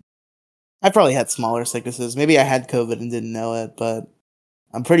time. I probably had smaller sicknesses. Maybe I had COVID and didn't know it, but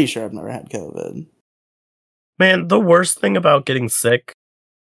I'm pretty sure I've never had COVID. Man, the worst thing about getting sick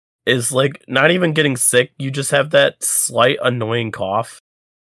is, not even getting sick, you just have that slight annoying cough.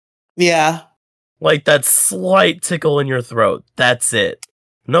 Yeah. Like that slight tickle in your throat. That's it.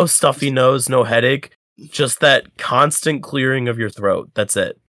 No stuffy nose, no headache. Just that constant clearing of your throat. That's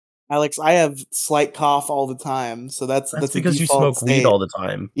it. Alex, I have slight cough all the time, so that's because you smoke weed all the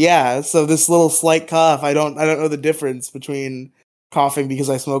time. Yeah, so this little slight cough, I don't know the difference between coughing because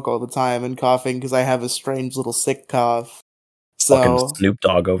I smoke all the time and coughing because I have a strange little sick cough. So fucking Snoop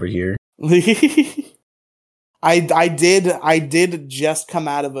Dogg over here. I did just come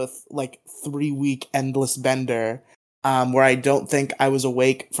out of a 3-week endless bender, where I don't think I was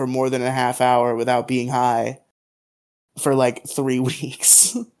awake for more than a half hour without being high for 3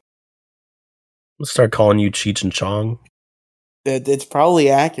 weeks. We'll start calling you Cheech and Chong. It's probably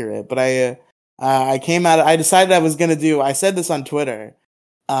accurate, but I came out. I decided I was gonna do. I said this on Twitter.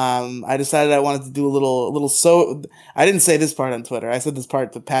 I decided I wanted to do a little. So I didn't say this part on Twitter. I said this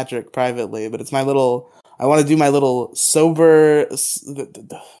part to Patrick privately, but it's my little. I want to do my little sober.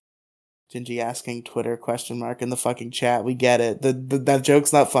 Gingy asking Twitter ? In the fucking chat. We get it. That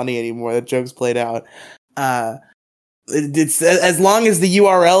joke's not funny anymore. That joke's played out. It's as long as the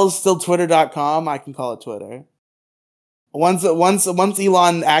URL is still twitter.com, I can call it Twitter. Once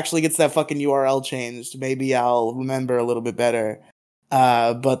Elon actually gets that fucking URL changed, maybe I'll remember a little bit better.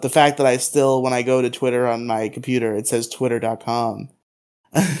 But the fact that I still, when I go to Twitter on my computer, it says twitter.com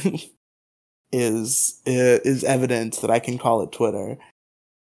is evidence that I can call it Twitter.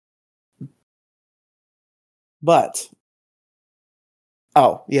 But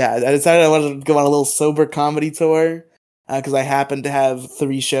oh yeah, I decided I wanted to go on a little sober comedy tour because I happened to have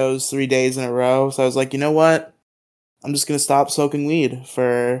 3 shows 3 days in a row. So I was like, you know what? I'm just gonna stop smoking weed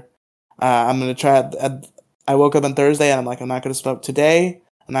for. I'm gonna try. I woke up on Thursday and I'm like, I'm not gonna smoke today.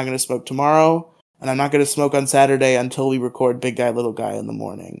 I'm not gonna smoke tomorrow, and I'm not gonna smoke on Saturday until we record Big Guy Little Guy in the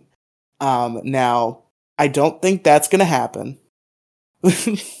morning. Now I don't think that's gonna happen.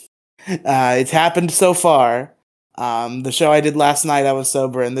 It's happened so far. The show I did last night, I was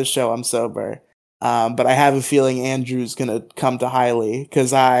sober, and this show I'm sober. But I have a feeling Andrew's gonna come to Hiley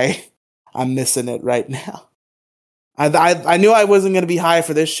because I'm missing it right now. I knew I wasn't gonna be high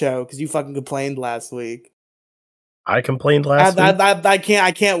for this show because you fucking complained last week. I complained last week.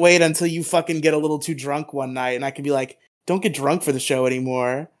 I can't wait until you fucking get a little too drunk one night, and I can be like, "Don't get drunk for the show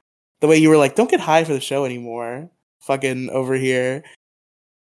anymore." The way you were like, "Don't get high for the show anymore." Fucking over here.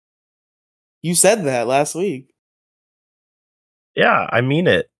 You said that last week. Yeah, I mean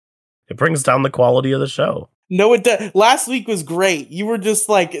it. It brings down the quality of the show. No, it does. Last week was great. You were just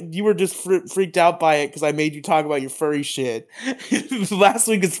freaked out by it because I made you talk about your furry shit. Last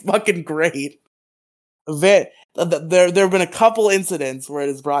week is fucking great. There have been a couple incidents where it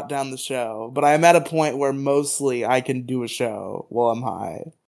has brought down the show, but I'm at a point where mostly I can do a show while I'm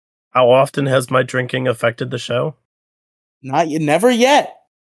high. How often has my drinking affected the show? Never yet.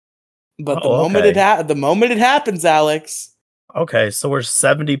 But the moment it happens, Alex. Okay, so we're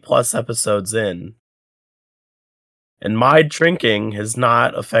 70 plus episodes in. And my drinking has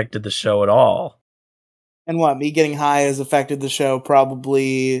not affected the show at all. And what, me getting high has affected the show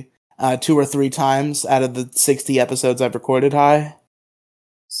probably 2 or 3 times out of the 60 episodes I've recorded high?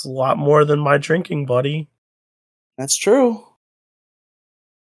 It's a lot more than my drinking, buddy. That's true.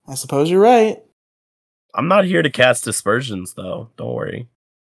 I suppose you're right. I'm not here to cast aspersions, though. Don't worry.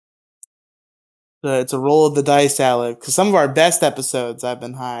 It's a roll of the dice, Alex. Because some of our best episodes I've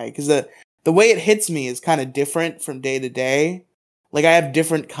been high. Because the way it hits me is kind of different from day to day. Like, I have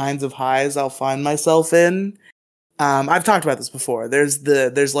different kinds of highs I'll find myself in. I've talked about this before. There's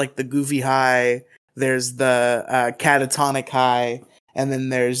like the goofy high, there's the catatonic high, and then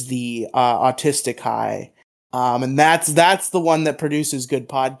there's the autistic high. And that's the one that produces good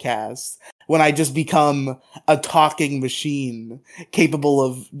podcasts. When I just become a talking machine capable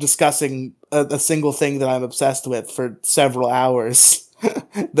of discussing a single thing that I'm obsessed with for several hours.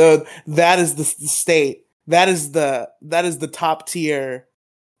 That is the state. That is the top tier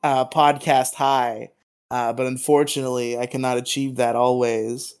podcast high. But unfortunately, I cannot achieve that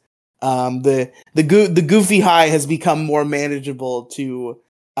always. The goofy high has become more manageable to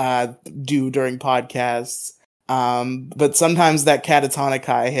do during podcasts. But sometimes that catatonic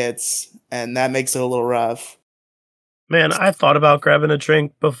high hits, and that makes it a little rough. Man, I thought about grabbing a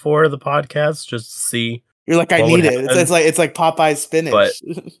drink before the podcast just to see. You're like, I need it. It's like Popeye's spinach. But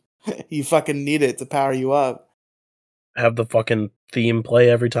you fucking need it to power you up. Have the fucking theme play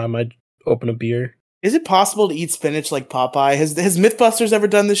every time I open a beer. Is it possible to eat spinach like Popeye? Has Mythbusters ever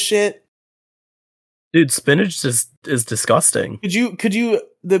done this shit? Dude, spinach is disgusting.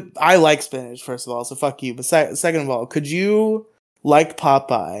 I like spinach, first of all, so fuck you. But second of all, could you, like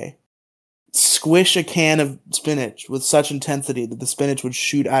Popeye, squish a can of spinach with such intensity that the spinach would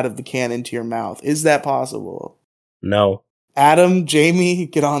shoot out of the can into your mouth? Is that possible? No. Adam, Jamie,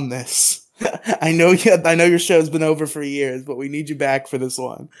 get on this. I know your show's been over for years, but we need you back for this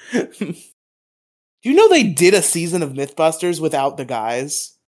one. Do you know they did a season of Mythbusters without the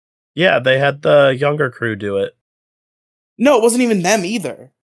guys? Yeah, they had the younger crew do it. No, it wasn't even them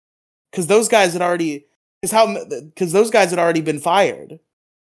either. Because those guys had already been fired.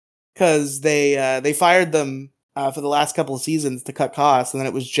 Because they fired them for the last couple of seasons to cut costs, and then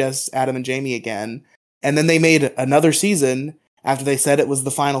it was just Adam and Jamie again. And then they made another season after they said it was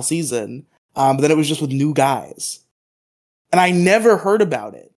the final season, but then it was just with new guys. And I never heard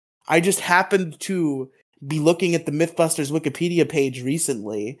about it. I just happened to be looking at the Mythbusters Wikipedia page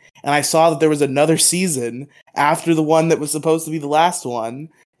recently, and I saw that there was another season after the one that was supposed to be the last one.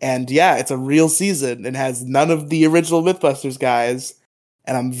 And yeah, it's a real season and has none of the original Mythbusters guys.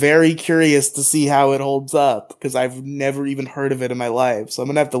 And I'm very curious to see how it holds up, because I've never even heard of it in my life. So I'm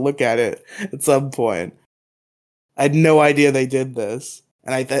going to have to look at it at some point. I had no idea they did this.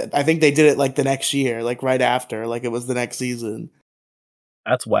 And I think they did it like the next year, like right after, like it was the next season.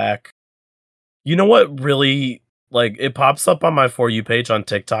 That's whack. You know what really, like, it pops up on my For You page on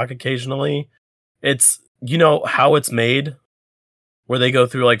TikTok occasionally. It's, you know, How It's Made, where they go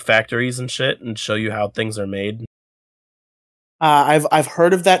through, like, factories and shit and show you how things are made. I've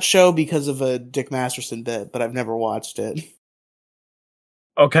heard of that show because of a Dick Masterson bit, but I've never watched it.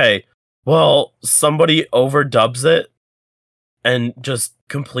 Okay, well, somebody overdubs it and just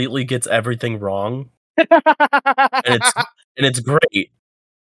completely gets everything wrong. And it's great.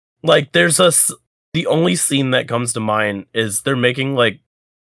 Like, the only scene that comes to mind is they're making, like,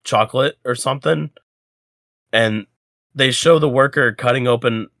 chocolate or something, and they show the worker cutting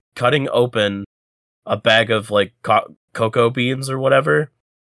open a bag of, like, cocoa beans or whatever,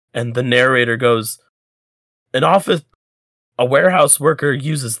 and the narrator goes, a warehouse worker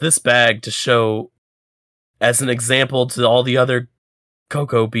uses this bag to show as an example to all the other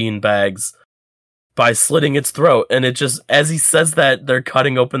cocoa bean bags by slitting its throat, and it just, as he says that, they're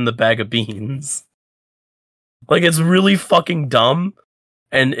cutting open the bag of beans. Like, it's really fucking dumb,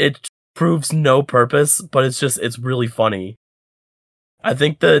 and it proves no purpose, but it's really funny. I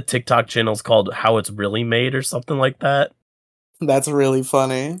think the TikTok channel's called How It's Really Made or something like that. That's really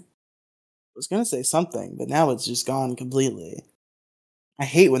funny. I was gonna say something, but now it's just gone completely. I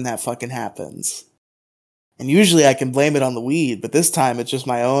hate when that fucking happens. And usually I can blame it on the weed, but this time it's just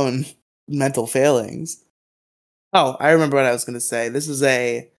my own mental failings. Oh, I remember what I was gonna say. This is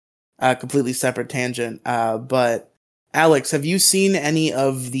a completely separate tangent, but Alex, have you seen any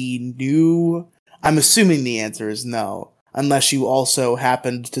of the new... I'm assuming the answer is no, unless you also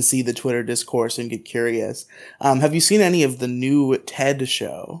happened to see the Twitter discourse and get curious. Have you seen any of the new TED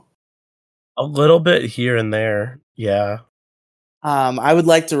show? A little bit here and there, yeah. I would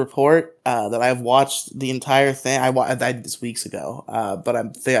like to report that I've watched the entire thing. I did this weeks ago, but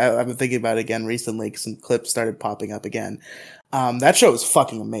I've been thinking about it again recently because some clips started popping up again. That show is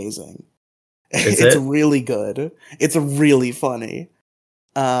fucking amazing. It's really good. It's really funny.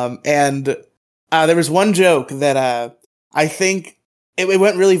 And there was one joke that I think it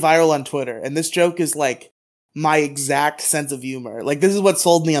went really viral on Twitter, and this joke is like my exact sense of humor. Like, this is what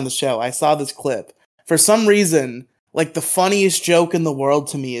sold me on the show. I saw this clip. For some reason, like, the funniest joke in the world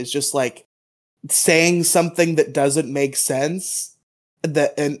to me is just like saying something that doesn't make sense,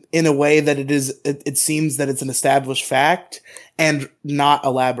 that in a way that it seems that it's an established fact, and not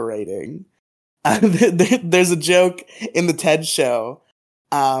elaborating. There's a joke in the TED show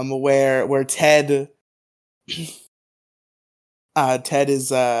where Ted is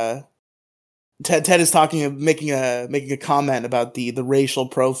talking, making a comment about the racial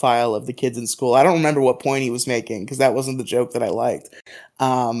profile of the kids in school. I don't remember what point he was making because that wasn't the joke that I liked.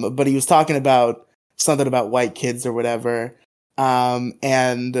 But he was talking about something about white kids or whatever. And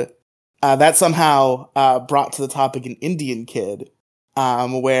that somehow brought to the topic an Indian kid,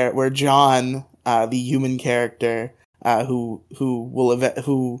 where John, the human character, who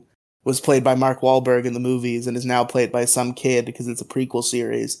was played by Mark Wahlberg in the movies and is now played by some kid because it's a prequel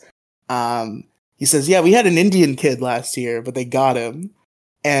series. He says, "Yeah, we had an Indian kid last year, but they got him."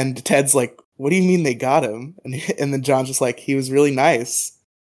 And Ted's like, "What do you mean they got him?" And then John's just like, "He was really nice.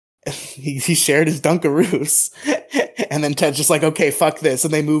 he shared his Dunkaroos." And then Ted's just like, "Okay, fuck this,"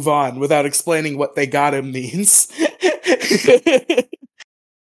 and they move on without explaining what "they got him" means.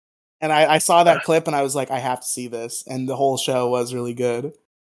 And I saw that clip and I was like, I have to see this. And the whole show was really good.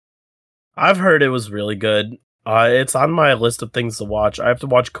 I've heard it was really good. It's on my list of things to watch. I have to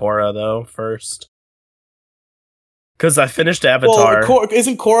watch Korra, though, first. Because I finished Avatar. Well,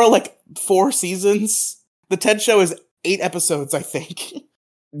 isn't Korra like 4 seasons? The TED show is 8 episodes, I think.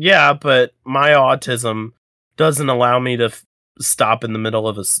 Yeah, but my autism doesn't allow me to stop in the middle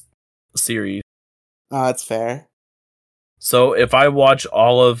of a series. Oh, that's fair. So if I watch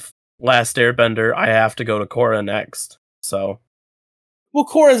all of Last Airbender, I have to go to Korra next. So, well,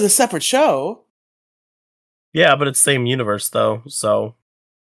 Korra is a separate show. Yeah, but it's same universe though. So,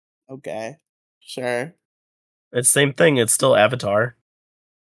 okay, sure. It's same thing. It's still Avatar.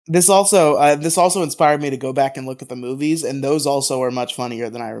 This also inspired me to go back and look at the movies, and those also are much funnier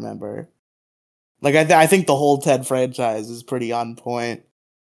than I remember. Like I think the whole Ted franchise is pretty on point.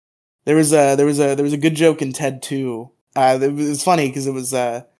 There was a good joke in Ted 2. It was funny because it was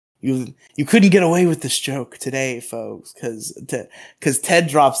you couldn't get away with this joke today, folks, because Ted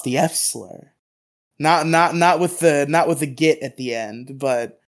drops the F slur, not with the get at the end,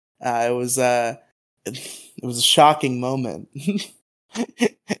 but it was a shocking moment,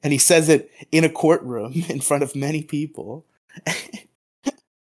 and he says it in a courtroom in front of many people.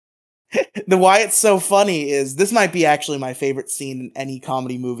 The why it's so funny is this might be actually my favorite scene in any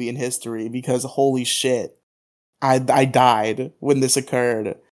comedy movie in history because holy shit, I died when this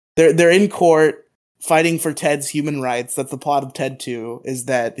occurred. They're in court fighting for Ted's human rights. That's the plot of Ted 2, is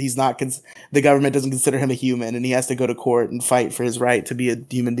that he's not the government doesn't consider him a human, and he has to go to court and fight for his right to be a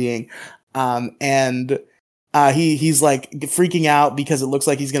human being. He's like freaking out because it looks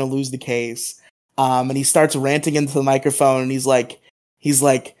like he's gonna lose the case. And he starts ranting into the microphone, and he's like,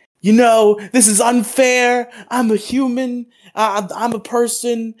 this is unfair. I'm a human. I'm a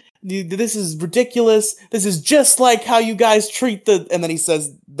person. This is ridiculous. This is just like how you guys treat and then he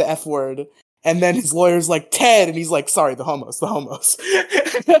says the F word. And then his lawyer's like, Ted. And he's like, sorry, the homos.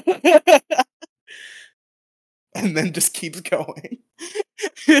 And then just keeps going.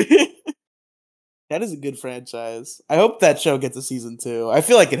 That is a good franchise. I hope that show gets a season 2. I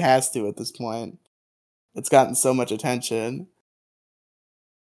feel like it has to at this point. It's gotten so much attention.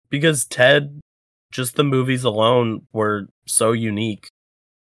 Because Ted, just the movies alone, were so unique.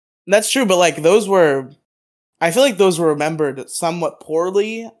 That's true, but like I feel like those were remembered somewhat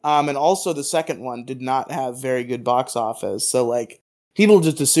poorly. And also the second one did not have very good box office. So like people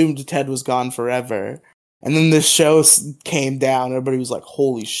just assumed Ted was gone forever. And then this show came down. Everybody was like,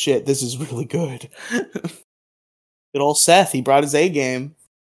 holy shit, this is really good. Good old Seth, he brought his A game.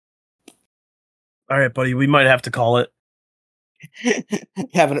 All right, buddy, we might have to call it.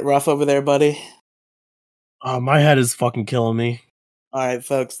 Having it rough over there, buddy? My head is fucking killing me. All right,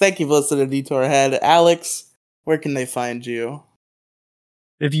 folks. Thank you for listening to Detour Head. Alex, where can they find you?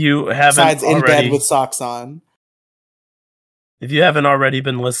 If you haven't Besides in already, bed with socks on. If you haven't already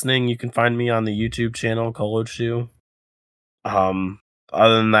been listening, you can find me on the YouTube channel, Colochu. Other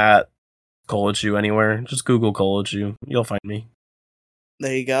than that, Colochu anywhere. Just Google Colochu. You'll find me.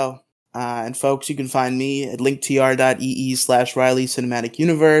 There you go. And folks, you can find me at linktr.ee/Riley Cinematic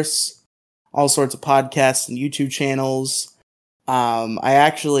Universe. All sorts of podcasts and YouTube channels.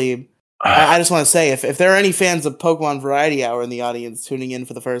 I just want to say, if there are any fans of Pokemon Variety Hour in the audience tuning in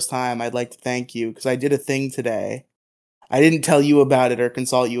for the first time, I'd like to thank you, because I did a thing today. I didn't tell you about it or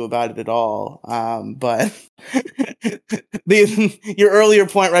consult you about it at all. But your earlier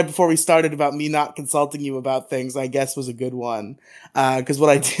point right before we started about me not consulting you about things, I guess, was a good one. Because what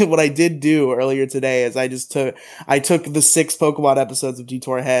I did do earlier today is I took the 6 Pokemon episodes of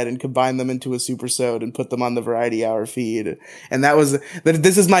Detour Head and combined them into a supersode and put them on the Variety Hour feed. And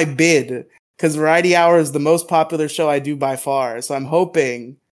this is my bid, because Variety Hour is the most popular show I do by far. So I'm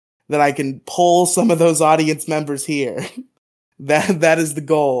hoping that I can pull some of those audience members here. That is the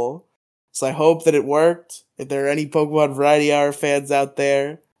goal. So I hope that it worked. If there are any Pokemon Variety Hour fans out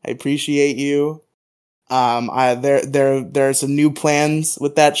there, I appreciate you. There are some new plans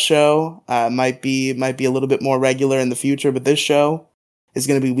with that show. Might be a little bit more regular in the future, but this show is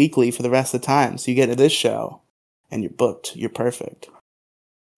going to be weekly for the rest of the time. So you get to this show, and you're booked. You're perfect.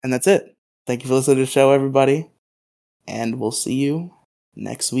 And that's it. Thank you for listening to the show, everybody. And we'll see you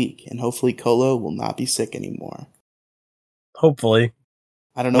next week. And hopefully Colo will not be sick anymore. Hopefully.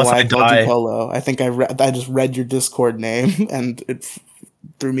 I don't know why I called you Colo. I think I just read your Discord name and it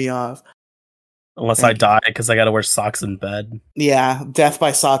threw me off. Unless I die because I gotta wear socks in bed. Yeah, death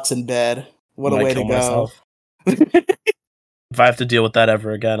by socks in bed. What a way to go. If I have to deal with that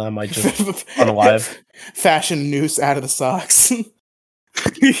ever again, I might just unalive. Fashion noose out of the socks.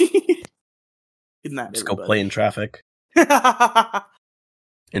 Just go play in traffic.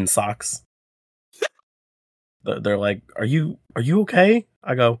 In socks. They're like, are you okay?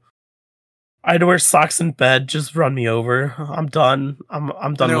 I go, I had to wear socks in bed. Just run me over. I'm done. I'm done.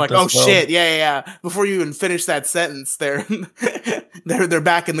 And they're with like, this oh shit, yeah. Before you even finish that sentence, they're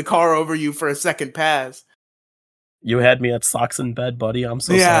back in the car over you for a second pass. You had me at socks in bed, buddy. I'm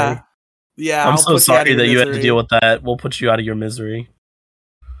so sorry. Yeah, I'm so sorry that you had to deal with that. We'll put you out of your misery.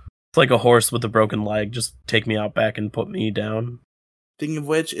 It's like a horse with a broken leg. Just take me out back and put me down. Speaking of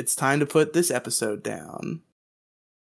which, it's time to put this episode down.